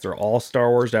entrance. They're all Star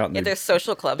Wars out. And Yeah, they there's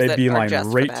social clubs they that are beeline just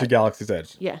for right that. to Galaxy's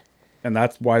Edge. Yeah. And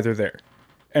that's why they're there.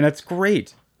 And it's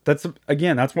great. That's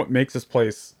what makes this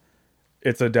place.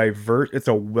 It's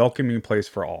a welcoming place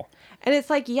for all. And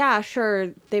it's like, yeah, sure,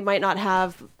 they might not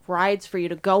have rides for you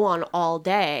to go on all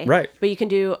day. Right. But you can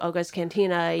do Oga's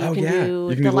Cantina. You Oh, can yeah. do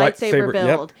You can the do lightsaber lightsaber, yep.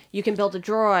 build. You can build a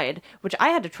droid, which I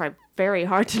had to try very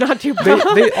hard to not do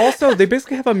both. They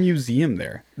basically have a museum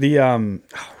there.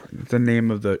 The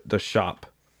name of the shop.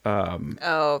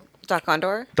 Oh, Doc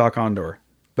Ondor? Doc Ondor.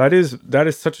 That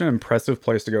is such an impressive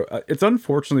place to go. It's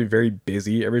unfortunately very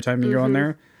busy every time you go in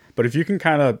there, but if you can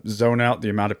kind of zone out the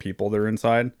amount of people that are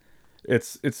inside,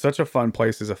 it's such a fun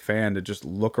place as a fan to just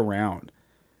look around.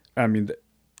 I mean,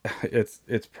 it's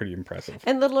pretty impressive.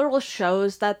 And the little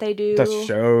shows that they do. The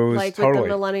shows, like totally. with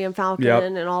the Millennium Falcon Yep.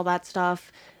 and all that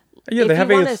stuff. Yeah, If they you have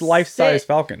wanna a life-size sit-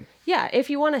 Falcon. Yeah, if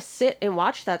you want to sit and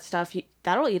watch that stuff,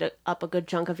 that'll eat up a good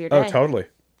chunk of your day. Oh, totally.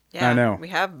 Yeah, I know. We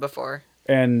have before.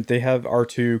 And they have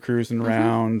R2 cruising Mm-hmm.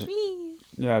 around.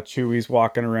 Yeah, Chewie's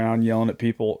walking around yelling at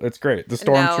people. It's great. The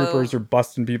now- stormtroopers are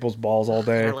busting people's balls all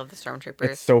day. I love the Stormtroopers.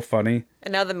 It's so funny.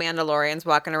 And now the Mandalorian's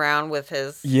walking around with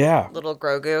his Yeah. little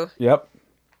Grogu. Yep.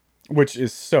 Which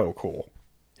is so cool.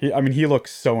 He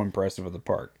looks so impressive at the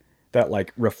park. That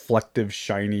like reflective,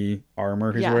 shiny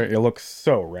armor he's Yeah. wearing. It looks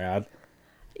so rad.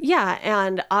 Yeah,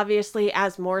 and obviously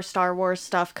as more Star Wars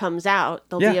stuff comes out,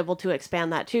 they'll Yeah. be able to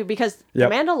expand that too because Yep.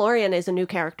 the Mandalorian is a new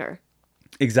character.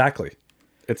 Exactly.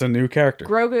 It's a new character.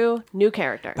 Grogu, new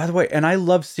character. By the way, and I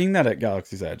love seeing that at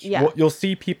Galaxy's Edge. Yeah. You'll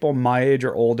see people my age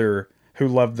or older who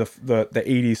love the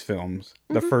 80s films,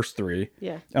 the first three.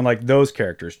 Yeah. And like those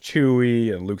characters,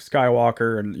 Chewie and Luke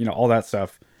Skywalker and all that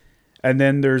stuff. And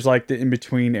then there's like the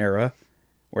in-between era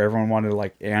where everyone wanted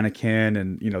like Anakin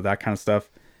and that kind of stuff.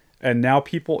 And now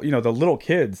people, the little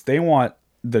kids, they want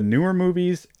the newer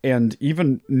movies and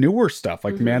even newer stuff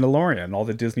like Mandalorian and all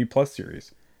the Disney Plus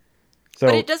series. So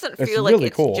But it doesn't it's feel like really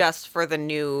it's cool. just for the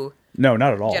new No,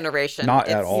 not at all. generation. Not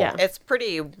at It's- all. Yeah. It's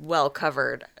pretty well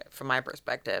covered from my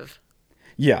perspective.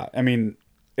 Yeah, I mean,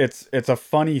 it's a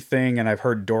funny thing, and I've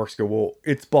heard dorks go, "Well,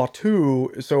 it's Batu,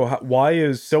 so why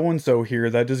is so and so here?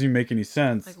 That doesn't even make any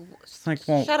sense." It's like,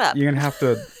 well, shut up. you're gonna have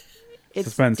to It's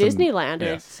suspend some- Disneyland.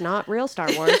 yes. It's not real Star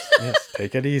Wars. yes,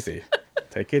 take it easy.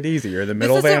 Take it easy. You're in the This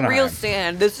middle of isn't Anaheim. real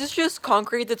sand. This is just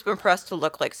concrete that's been pressed to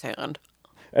look like sand.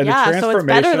 And yeah, so it's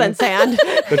better than sand.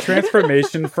 The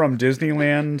transformation from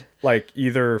Disneyland, like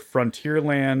either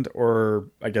Frontierland or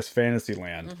I guess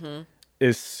Fantasyland,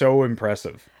 is so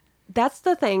impressive. That's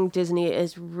the thing Disney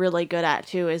is really good at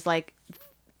too, is like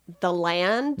the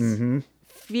lands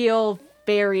feel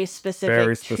very specific,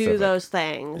 Very to specific. those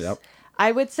things. Yep.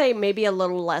 I would say maybe a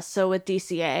little less so with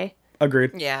DCA,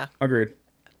 Agreed. Yeah. Agreed.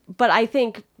 but I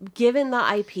think given the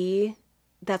IP,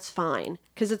 that's fine.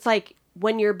 Because it's like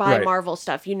when you're by Right. Marvel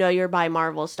stuff, you're by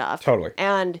Marvel stuff. Totally.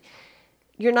 And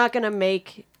you're not going to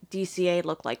make DCA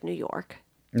look like New York.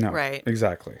 No. Right.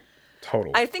 Exactly.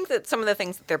 Totally. I think that some of the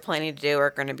things that they're planning to do are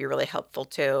going to be really helpful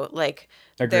too. Like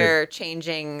Agreed. they're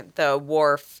changing the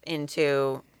wharf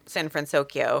into San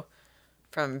Francisco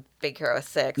from Big Hero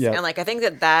 6. Yep. And like I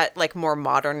think that like more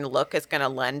modern look is going to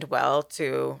lend well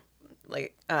to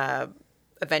like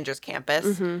Avengers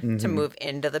Campus to move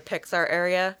into the Pixar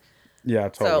area. yeah.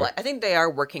 Totally. So like, I think they are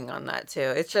working on that too.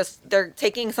 It's just they're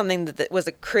taking something that was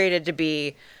created to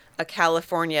be a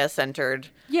California centered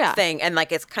Yeah. thing, and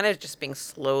like it's kind of just being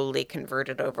slowly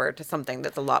converted over to something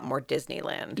that's a lot more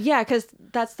Disneyland. Yeah, because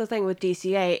that's the thing with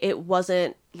DCA. It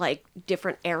wasn't like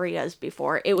different areas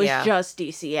before. It was Yeah. just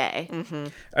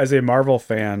DCA. As a Marvel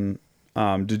fan,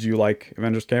 did you like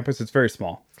Avengers Campus? It's very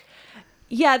small.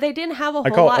 Yeah, they didn't have a I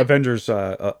whole call lot. it Avengers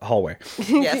hallway.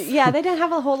 Yes. Yeah, they didn't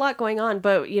have a whole lot going on,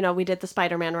 but we did the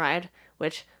Spider-Man ride,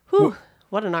 which, whew,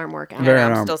 what an arm workout. Very-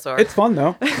 Very I'm still sore. It's fun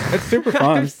though. It's super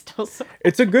fun. I'm still so.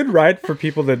 It's a good ride for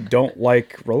people that don't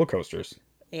like roller coasters.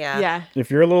 Yeah. Yeah,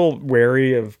 If you're a little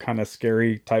wary of kind of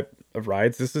scary type of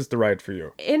rides, this is the ride for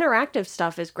you. interactive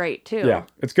stuff is great too. Yeah,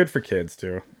 it's good for kids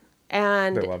too.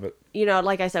 and They love it.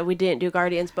 like I said, we didn't do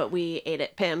Guardians, but we ate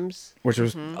at Pim's. Which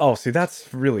was see,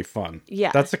 that's really fun.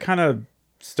 Yeah. That's the kind of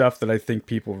stuff that I think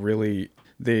people really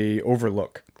they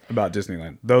overlook about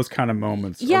Disneyland. Those kind of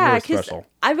moments are Yeah, really because special.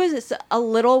 I was a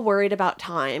little worried about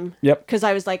time. Yep. Because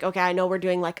I was like, okay, I know we're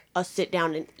doing like a sit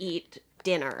down and eat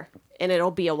dinner, and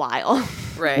it'll be a while.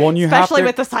 Right. Well, and you Especially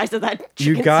have to, with the size of that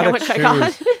you chicken gotta sandwich I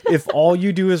got. choose. If all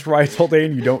you do is rides all day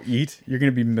and you don't eat, you're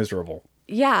gonna be miserable.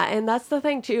 Yeah, and that's the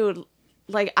thing too.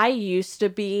 Like I used to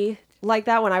be like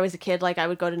that when I was a kid. Like I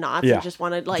would go to Knott's Yeah. and just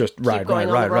want to like Just keep ride, going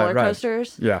ride, on the ride, roller ride.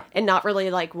 coasters. Yeah. and not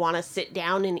really like want to sit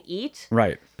down and eat.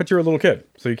 Right. But you're a little kid,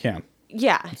 so you can.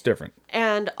 Yeah, It's different.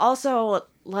 and also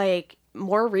like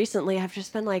more recently, I've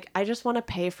just been like, I just want to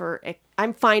pay for.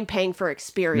 I'm fine paying for Me too.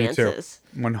 experiences.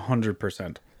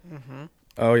 100%.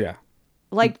 Oh yeah.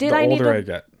 Like, did The I need older I to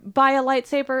get. buy a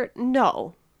lightsaber?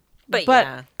 No, but but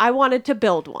yeah. I wanted to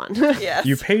build one. Yes.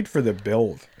 You paid for the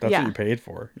build. That's Yeah. what you paid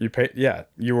for. You paid. Yeah,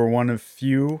 you were one of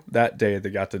few that day that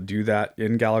got to do that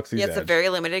in Galaxy's Yeah, it's a Edge. very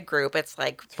limited group. It's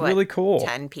like really cool.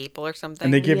 10 people or something.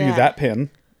 And they give you Yeah. that pin.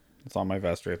 It's on my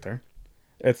vest right there.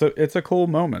 It's a cool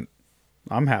moment.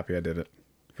 I'm happy I did it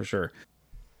for sure.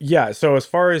 Yeah. So as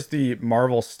far as the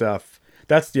Marvel stuff,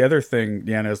 that's the other thing,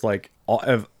 Deanna, is like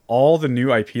all the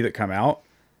new IP that come out,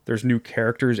 there's new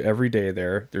characters every day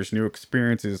there. There's new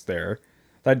experiences there.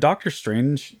 That Doctor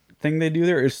Strange thing they do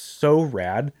there is so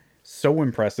rad, so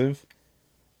impressive.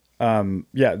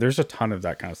 Yeah, there's a ton of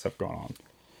that kind of stuff going on.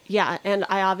 Yeah, and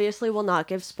I obviously will not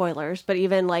give spoilers, but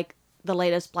even like the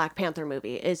latest Black Panther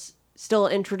movie is still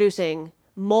introducing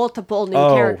multiple new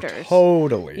characters.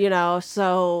 Totally. You know,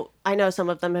 so I know some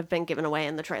of them have been given away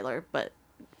in the trailer, but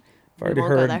I've already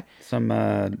won't go heard there.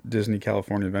 some Disney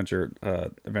California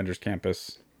Avengers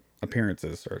Campus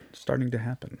appearances are starting to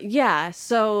happen. yeah,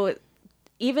 so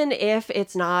even if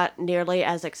it's not nearly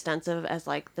as extensive as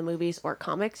like the movies or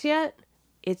comics yet,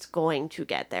 it's going to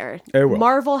get there. It will.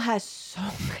 Marvel has so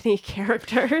many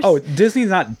characters. Oh, Disney's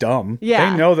not dumb. Yeah.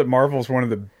 They know that Marvel's one of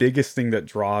the biggest thing that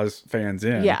draws fans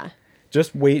in. Yeah.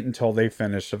 Just wait until they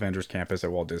finish Avengers Campus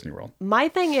at Walt Disney World. My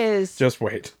thing is, Just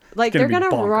wait. like, It's they're be going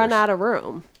to bonkers. run out of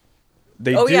room.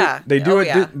 They Oh, do. yeah. They do Oh, it.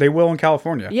 yeah. They will in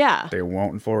California. Yeah. They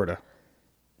won't in Florida.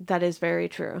 That is very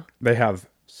true. They have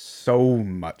so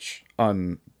much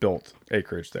unbuilt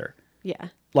acreage there. Yeah.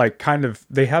 Like, kind of,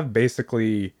 they have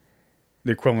basically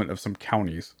the equivalent of some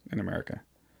counties in America.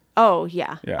 Oh,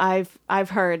 yeah. Yeah. I've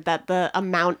heard that the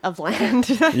amount of land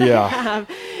that Yeah. they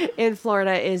have in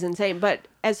Florida is insane. But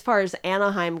as far as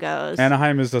Anaheim goes,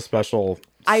 Anaheim is a special,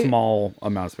 I- small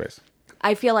amount of space.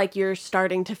 I feel like you're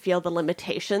starting to feel the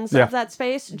limitations Yeah. of that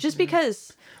space just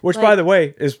because. Which, like- by the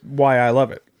way, is why I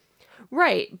love it.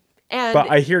 Right. And But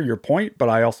I hear your point, but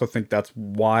I also think that's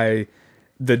why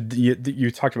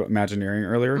you talked about Imagineering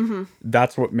earlier. Mm-hmm.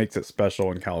 That's what makes it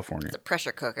special in California.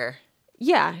 Pressure cooker.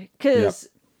 yeah, because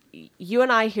you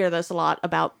and I hear this a lot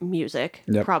about music,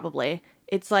 Yep. probably.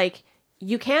 It's like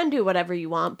you can do whatever you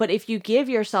want, but if you give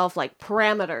yourself like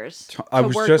parameters to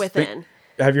work within.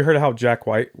 Have you heard of how Jack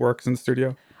White works in the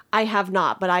studio? I have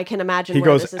not, but I can imagine He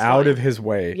where goes this is out going. of his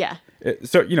way. Yeah.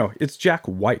 So, it's Jack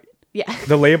White. Yeah.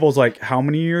 The label's like, how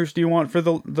many years do you want for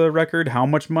the record? How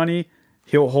much money?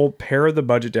 He'll pare the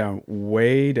budget down,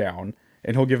 way down,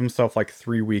 and he'll give himself like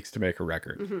 3 weeks to make a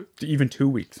record. Mm-hmm. Even 2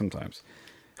 weeks sometimes.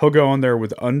 He'll go in there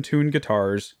with untuned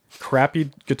guitars,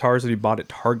 crappy guitars that he bought at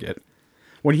Target.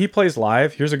 When he plays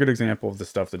live, here's a good example of the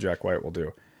stuff that Jack White will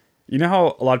do. You know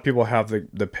how a lot of people have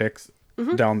the picks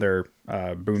down their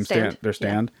boom stand, their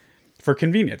stand? For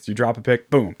convenience, you drop a pick,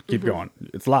 boom, keep going.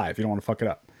 It's live. You don't want to fuck it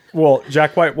up. Well,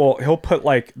 Jack White, he'll put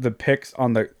like the picks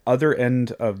on the other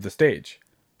end of the stage.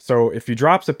 So if he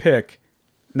drops a pick,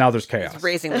 now there's chaos.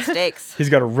 Raising the stakes. He's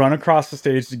got to run across the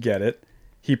stage to get it.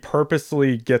 He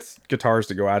purposely gets guitars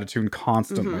to go out of tune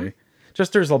constantly.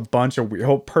 Just there's a bunch of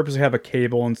he'll purposely have a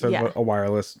cable instead Yeah. of a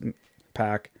wireless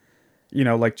pack.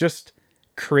 Like just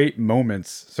create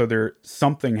moments so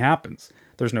something happens.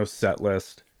 There's no set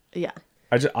list. Yeah.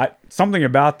 Something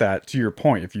about that, to your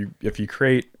point, if you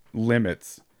create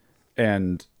limits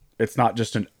and it's not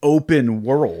just an open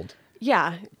world,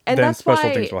 Yeah. And then that's special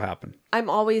why things will happen. I'm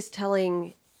always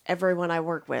telling everyone I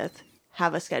work with,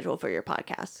 have a schedule for your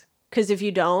podcast. Because if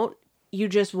you don't, you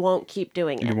just won't keep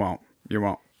doing it. You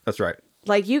won't. That's right.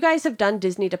 Like, you guys have done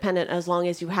Disney Dependent as long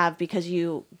as you have because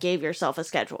you gave yourself a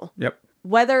schedule. Yep.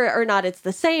 Whether or not it's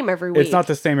the same every week. It's not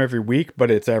the same every week,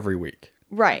 but it's every week.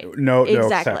 Right. No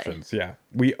exactly. exceptions. Yeah.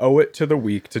 We owe it to the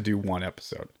week to do one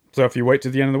episode. So if you wait to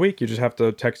the end of the week, you just have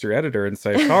to text your editor and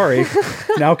say, sorry,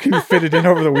 now can you fit it in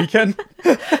over the weekend?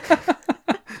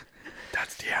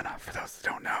 That's Deanna, for those that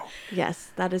don't know.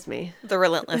 Yes, that is me. The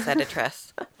relentless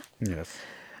editress. Yes.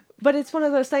 But it's one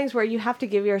of those things where you have to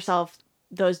give yourself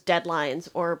those deadlines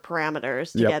or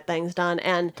parameters to Yep. get things done.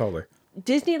 And Totally.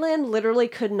 Disneyland literally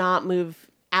could not move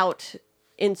out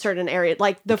in certain areas.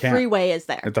 Like, the can't. freeway is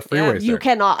there. The freeway's You there.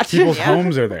 cannot. People's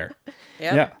homes are there.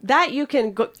 Yep. Yeah. That you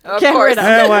can get course. rid of.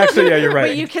 Well, actually, yeah, you're right.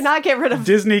 But you cannot get rid of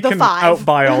Disney the can 5.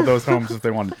 outbuy all those homes if they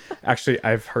wanted. Actually,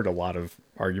 I've heard a lot of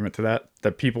argument to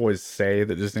that people always say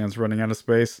that Disneyland's running out of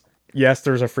space. Yes,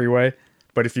 there's a freeway,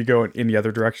 but if you go in any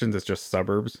other directions, it's just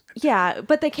suburbs. Yeah,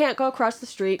 but they can't go across the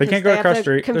street. They 'cause can't go have across the the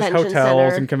street. There's convention hotels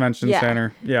center. and convention Yeah.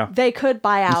 center. Yeah. They could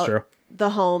buy That's out true. the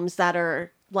homes that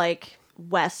are like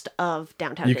west of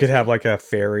downtown. You could Disney. have like a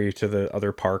ferry to the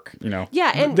other park,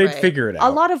 Yeah, and they'd Right. figure it out.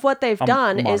 a lot of what they've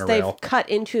done is they've monorail. cut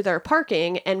into their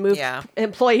parking and moved Yeah.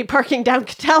 employee parking down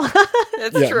Catella.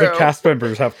 That's Yeah, true. the cast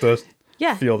members have to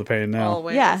Yeah. feel the pain now.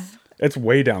 Always. Yeah. It's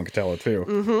way down Catella too.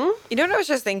 You know what I was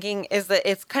just thinking is that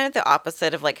it's kind of the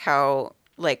opposite of like how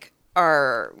like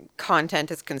our content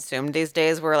is consumed these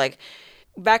days, where like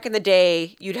back in the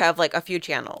day you'd have like a few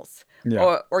channels.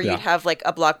 Yeah. Or Yeah. you'd have like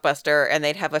a Blockbuster and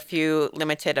they'd have a few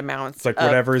limited amounts It's like of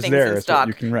whatever is things there in is what stock.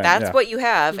 you can rent, That's yeah. what you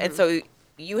have. And so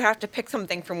you have to pick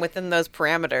something from within those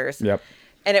parameters. Yep.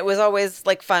 And it was always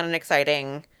like fun and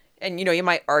exciting. And you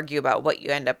might argue about what you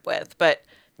end up with, but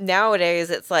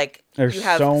nowadays it's like There's you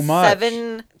have so much.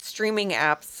 7 streaming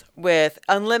apps with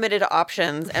unlimited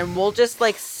options, and we'll just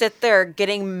like sit there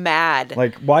getting mad.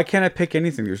 Like, why can't I pick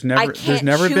anything? There's I never can't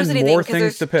never choose been anything more 'cause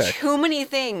things to there's pick. Too many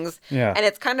things. Yeah. And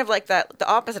it's kind of like that, the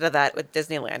opposite of that with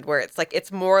Disneyland, where it's like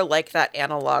it's more like that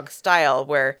analog style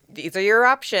where these are your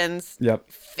options. Yep.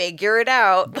 Figure it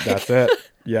out. That's it.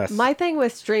 Yes. My thing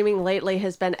with streaming lately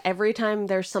has been every time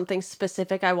there's something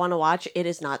specific I want to watch, it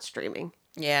is not streaming.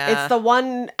 Yeah. It's the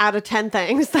 1 out of 10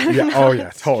 things that are Yeah. not Oh yeah.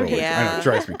 Totally. streaming. I know, Yeah. it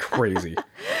drives me crazy.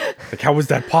 Like, how was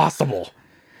that possible?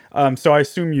 So I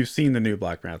assume you've seen the new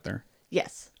Black Panther,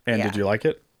 Yes. and Yeah. did you like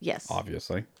it? Yes.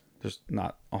 Obviously, there's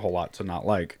not a whole lot to not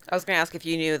like. I was going to ask if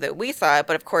you knew that we saw it,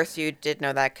 but of course you did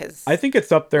know that because I think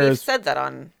it's up there we've as said that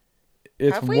on.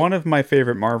 it's have we? one of my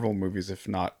favorite Marvel movies, if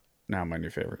not now my new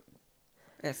favorite.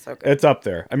 It's so good. It's up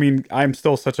there. I mean, I'm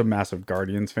still such a massive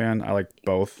Guardians fan. I like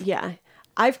both. Yeah.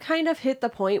 I've kind of hit the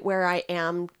point where I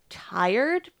am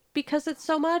tired because it's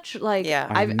so much. Like, Yeah.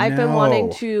 I've been wanting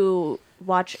know. to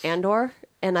watch Andor,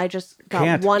 and I just got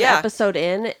Can't. one Yeah. episode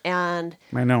in, and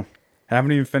I know.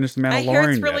 Haven't even finished The Mandalorian I hear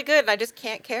it's really yet. good. And I just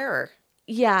can't care.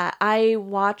 yeah, I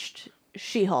watched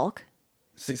She-Hulk.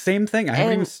 Same thing. I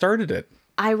haven't even And- started it.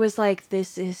 I was like,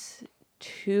 this is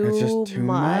too, It's just too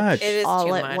much, much. It is all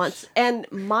too at much. once. And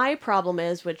my problem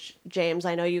is, which James,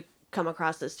 I know you come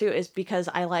across this too, is because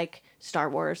I like Star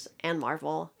Wars and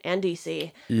Marvel and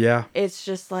DC. Yeah. It's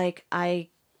just like I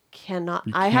cannot.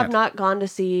 You I have can't. not gone to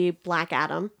see Black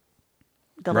Adam,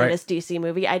 the Right. latest DC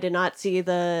movie. I did not see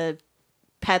the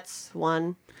Pets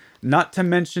one. Not to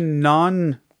mention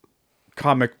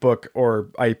non-comic book or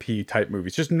IP type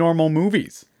movies, just normal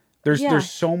movies. Yeah. There's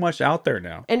so much out there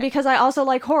now. And because I also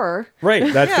like horror,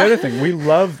 Right. That's the other thing.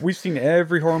 We've seen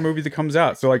every horror movie that comes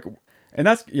out. So like, and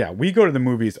that's, yeah, we go to the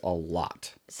movies a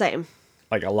lot. same.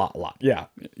 Like a lot. Yeah.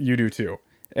 You do too.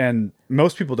 And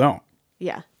most people don't.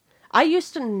 Yeah. I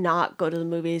used to not go to the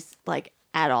movies like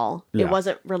at all. Yeah. It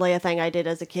wasn't really a thing I did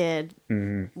as a kid.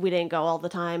 Mm-hmm. We didn't go all the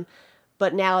time.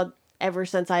 But now, ever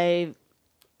since I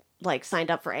like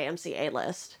signed up for AMC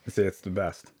A-List, See, it's the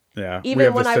best. Yeah. We even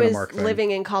have when the I was Cinemark thing.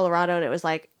 living in Colorado and it was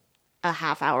like a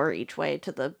half hour each way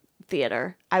to the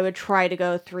theater, I would try to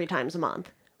go 3 times a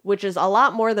month, which is a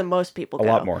lot more than most people A go.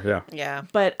 lot more. Yeah. Yeah.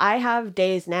 But I have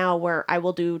days now where I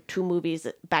will do 2 movies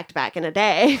back to back in a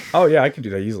day. Oh yeah, I can do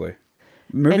that easily.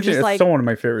 Movie And just, theater is like- still one of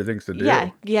my favorite things to do. Yeah,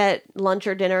 get lunch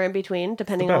or dinner in between,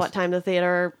 depending on best. what time the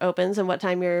theater opens and what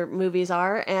time your movies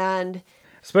are. And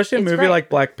Especially a It's movie great. like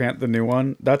Black Panther, the new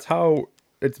one. That's how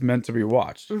it's meant to be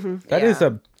watched. Mm-hmm. That is Yeah.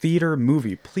 a theater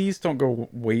movie. Please don't go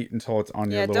wait until it's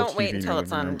on your Yeah, little don't wait TV in until your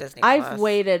it's living on room. Disney I've Plus.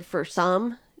 waited for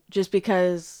some just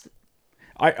because,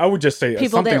 I would just say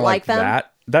People something didn't like like them?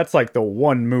 that. That's like the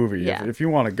one movie. Yeah. If you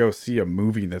want to go see a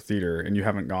movie in the theater and you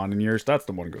haven't gone in years, that's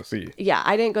the one to go see. yeah,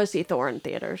 I didn't go see Thor in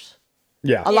theaters.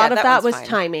 Yeah, A lot of that that one's was fine.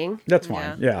 timing, that's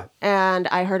fine. Yeah. and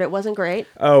I heard it wasn't great.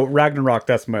 Oh, Ragnarok.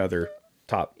 That's my other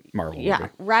top Marvel Yeah,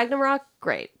 movie. Ragnarok,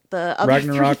 great. The other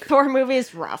Ragnarok- 3 Thor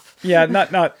movies, rough. Yeah,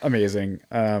 not amazing.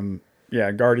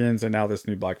 Yeah, Guardians and now this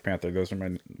new Black Panther. Those are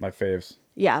my faves.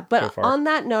 Yeah, but So far. on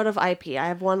that note of IP, I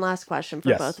have one last question for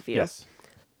Yes, both of you. yes.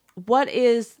 What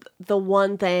is the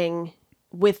one thing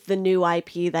with the new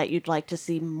IP that you'd like to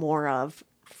see more of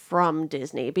from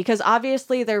Disney? Because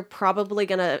obviously they're probably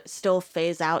going to still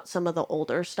phase out some of the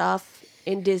older stuff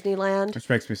in Disneyland. Which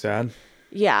makes me sad.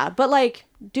 Yeah, but like,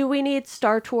 do we need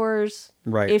Star Tours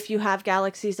Right. if you have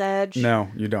Galaxy's Edge? No,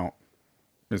 you don't.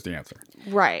 Is the answer.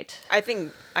 Right. I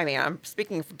think, I mean, I'm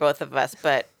speaking for both of us,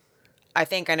 but I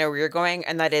think I know where you're going,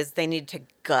 and that is they need to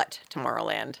gut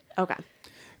Tomorrowland. Okay.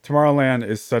 Tomorrowland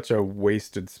is such a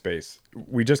wasted space.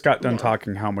 We just got done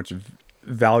talking how much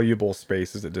valuable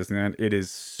space is at Disneyland. It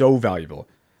is so valuable.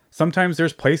 Sometimes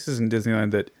there's places in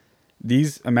Disneyland that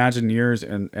these Imagineers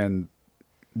and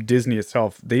Disney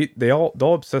itself, they'll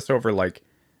obsess over like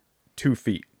 2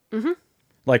 feet. Mm-hmm.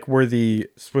 Like where the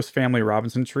Swiss Family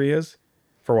Robinson tree is.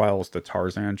 For a while it was the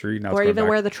Tarzan tree. Now it's Or going even back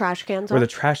where the trash cans are. where the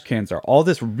trash cans are. All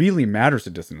this really matters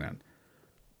at Disneyland.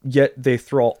 Yet they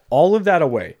throw all of that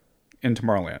away in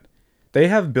Tomorrowland. They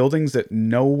have buildings that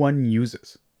no one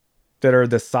uses that are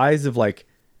the size of like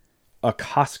a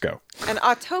Costco. And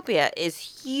Autopia is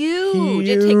huge.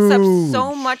 It takes up so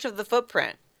Huge. much of the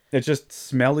footprint. It's just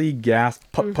smelly gas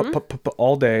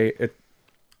all day.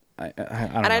 I don't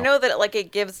And I know that like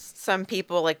it gives some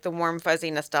people like the warm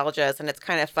fuzzy nostalgias, and it's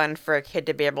kind of fun for a kid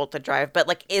to be able to drive. But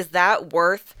like, is that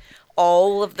worth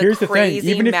all of the Here's the thing: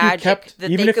 crazy magic that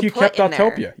they could put in there.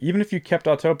 Autopia, even if you kept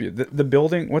Autopia, the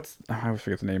building. I always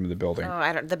forget the name of the building. Oh,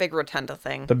 I don't. The big rotunda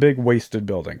thing. The big wasted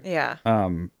building. Yeah.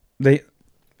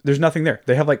 There's nothing there.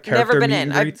 They have like character Never been meet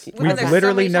in. and greets. I've been We've there so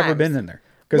literally many never times. been in there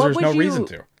because there's no reason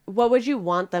to. What would you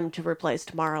want them to replace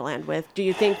Tomorrowland with? Do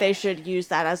you think they should use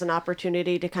that as an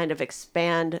opportunity to kind of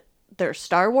expand their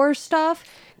Star Wars stuff?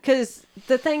 Because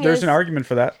the thing There's is, an argument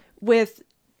for that. with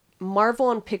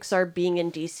Marvel and Pixar being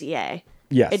in DCA,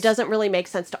 Yes. it doesn't really make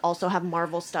sense to also have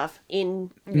Marvel stuff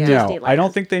in No, Disneyland. I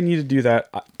don't think they need to do that.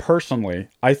 Personally,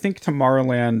 I think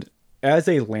Tomorrowland, as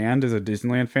a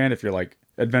Disneyland fan, if you're like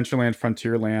Adventureland,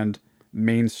 Frontierland,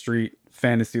 Main Street,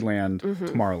 Fantasyland,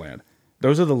 Tomorrowland,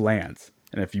 those are the lands.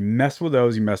 And if you mess with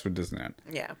those, you mess with Disneyland.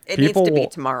 Yeah. It needs to be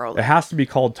It Tomorrowland. has to be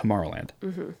called Tomorrowland.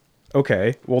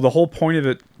 Okay, well, the whole point of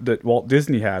it that Walt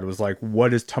Disney had was like,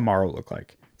 what does tomorrow look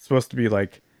like? It's supposed to be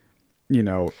like,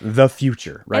 the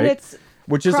future, right? And it's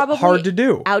which is probably hard to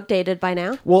do. outdated by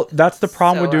now. Well, that's the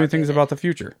problem So with doing things outdated. about the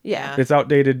future. Yeah. It's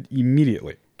outdated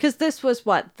immediately. Because this was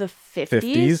what, the 50s?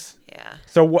 50s. Yeah.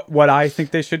 So what I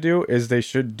think they should do is they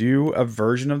should do a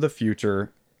version of the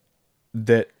future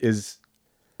that is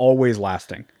always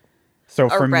lasting. So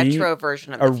for retro me,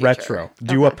 version of a the future. retro.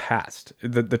 Do a past.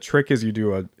 The trick is you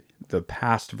do the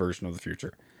past version of the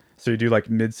future. So you do like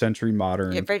mid-century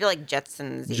modern, Yeah, very like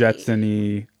Jetsons.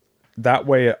 Jetson-y. That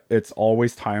way it's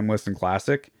always timeless and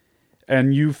classic.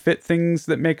 And you fit things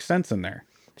that make sense in there.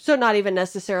 So not even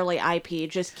necessarily IP.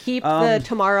 Just keep the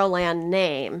Tomorrowland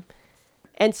name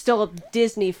and still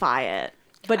Disneyfy it.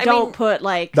 But I don't mean, put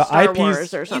like the Star IPs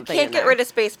Wars or You something. can't in get there. rid of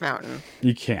Space Mountain.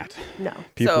 You can't. No.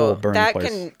 People So will burn that the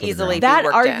place can to the easily ground. be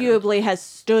That worked in. arguably has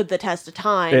stood the test of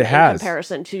time It in has.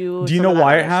 comparison to. Do you some know of that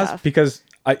why it other has? stuff. Because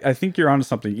I think you're onto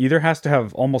something. Either has to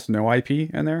have almost no IP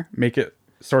in there, make it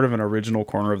sort of an original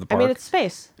corner of the I park. mean, it's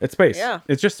space. It's space. Yeah.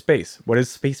 It's just space. What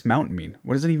does Space Mountain mean?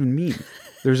 What does it even mean?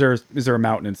 Is there a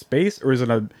mountain in space, or is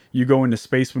it you go into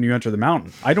space when you enter the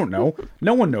mountain? I don't know.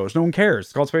 No one knows. No one cares.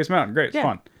 It's called Space Mountain. Great. It's Yeah.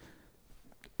 fun.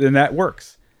 And that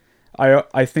works.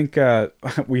 I think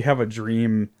we have a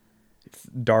dream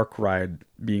dark ride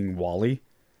being Wall-E,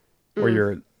 where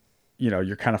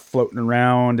you're kind of floating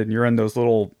around and you're in those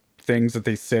little things that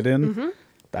they sit in.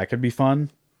 That could be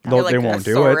fun. Like They a won't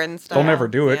do Soarin' it. style. They'll never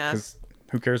do it Yeah. because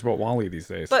who cares about Wall-E these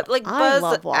days? But like I Buzz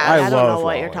love Wally. Aldrin- I don't know love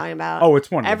what you're Wall-E. talking about. Oh,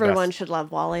 it's one of the Everyone best. should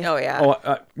love Wally. Oh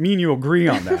yeah. Me and you agree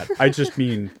on that. I just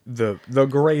mean the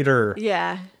greater.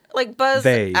 Yeah. Like Buzz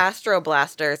They- Astro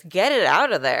Blasters. Get it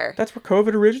out of there. That's where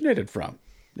COVID originated from.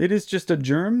 It is just a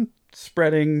germ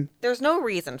spreading. There's no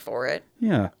reason for it.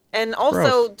 Yeah. And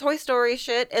also, Gross. Toy Story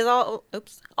shit is all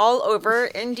over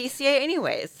in DCA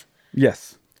anyways.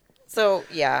 Yes. So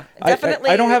yeah, I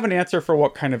definitely. don't have an answer for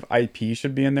what kind of IP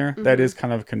should be in there. That is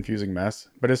kind of a confusing mess.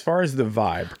 But as far as the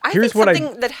vibe, I here's think what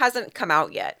something that hasn't come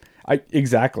out yet.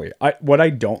 exactly. What I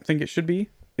don't think it should be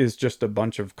is just a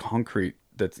bunch of concrete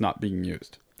that's not being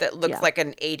used. That looks Yeah. like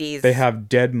an 80s They have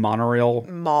dead monorail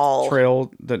mall.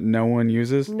 trail that no one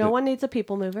uses. No one needs a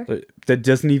people mover. that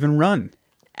doesn't even run.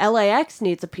 LAX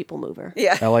needs a people mover.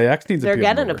 Yeah. LAX needs They're a people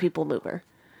getting mover. a people mover.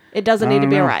 It doesn't need to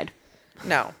be a know. ride.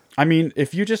 No. I mean,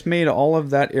 if you just made all of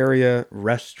that area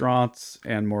restaurants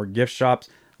and more gift shops,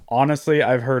 honestly,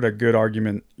 I've heard a good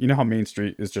argument. You know how Main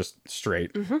Street is just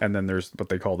straight, and then there's what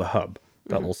they call the hub,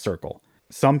 that little circle.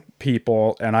 Some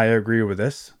people, and I agree with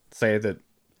this, say that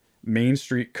Main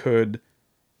Street could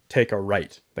take a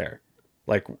right there.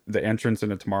 Like the entrance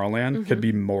into Tomorrowland could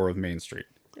be more of Main Street.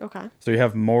 Okay. So you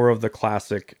have more of the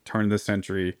classic turn of the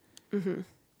century.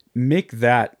 Make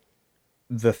that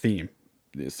the theme.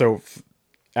 So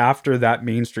after that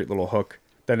Main Street little hook,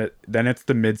 then it's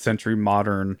the mid-century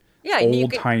modern, Yeah, and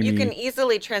old timey. you can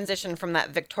easily transition from that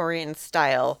Victorian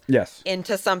style Yes.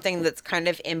 into something that's kind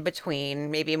of in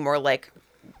between, maybe more like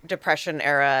Depression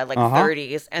era, like Uh-huh.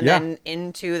 30s, and Yeah. then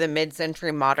into the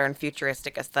mid-century modern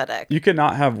futuristic aesthetic. You could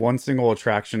not have one single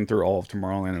attraction through all of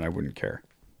Tomorrowland, and I wouldn't care.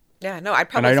 Yeah, no, I'd And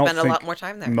probably I don't spend a think lot more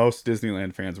time there. most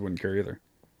Disneyland fans wouldn't care either.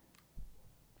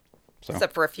 So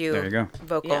Except for a few there you go.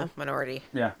 vocal Yeah. minority.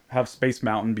 yeah, have Space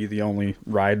Mountain be the only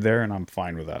ride there, and I'm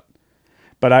fine with that.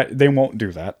 But they won't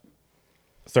do that.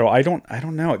 So I don't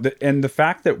know. And the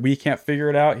fact that we can't figure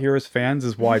it out here as fans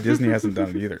is why Disney hasn't done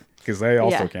it either, because they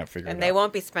also Yeah. can't figure it And out. they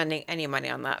won't be spending any money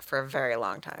on that for a very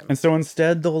long time. And so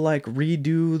instead, they'll like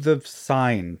redo the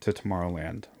sign to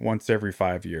Tomorrowland once every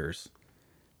 5 years.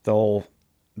 They'll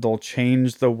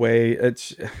change the way it's.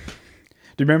 Do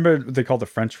you remember what they called the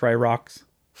French fry rocks?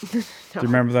 Do you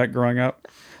remember that growing up?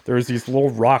 There was these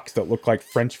little rocks that looked like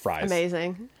French fries.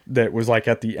 Amazing. That was like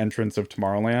at the entrance of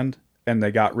Tomorrowland, and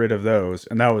they got rid of those,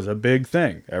 and that was a big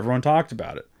thing. Everyone talked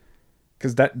about it.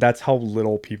 Because that's how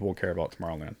little people care about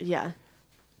Tomorrowland. Yeah.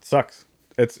 It sucks.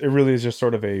 It really is just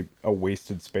sort of a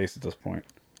wasted space at this point.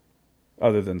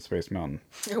 Other than Space Mountain.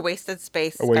 A wasted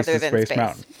space A wasted other than Space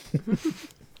Mountain.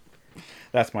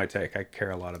 That's my take. I care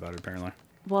a lot about it, apparently.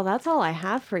 Well, that's all I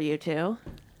have for you two.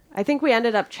 I think we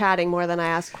ended up chatting more than I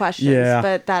asked questions, Yeah.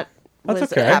 but that That's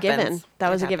was okay. a It given. happens. That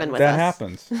was It a given happens. with That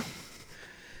us. happens.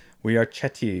 We are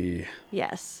chatty.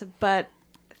 Yes, but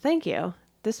thank you.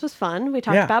 This was fun. We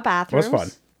talked Yeah, about it bathrooms. was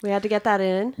fun. We had to get that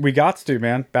in. We got to,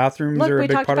 man. Bathrooms Look, are a we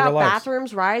big talked part of our about lives.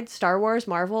 bathrooms, rides, Star Wars,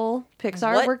 Marvel,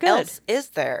 Pixar. What We're good. else is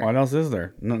there? What else is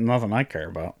there? Nothing I care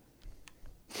about.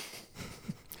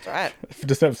 That's right.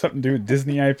 Just have something to do with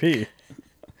Disney IP.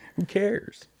 Who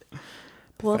cares?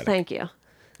 Well, Pathetic. thank you.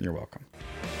 You're welcome.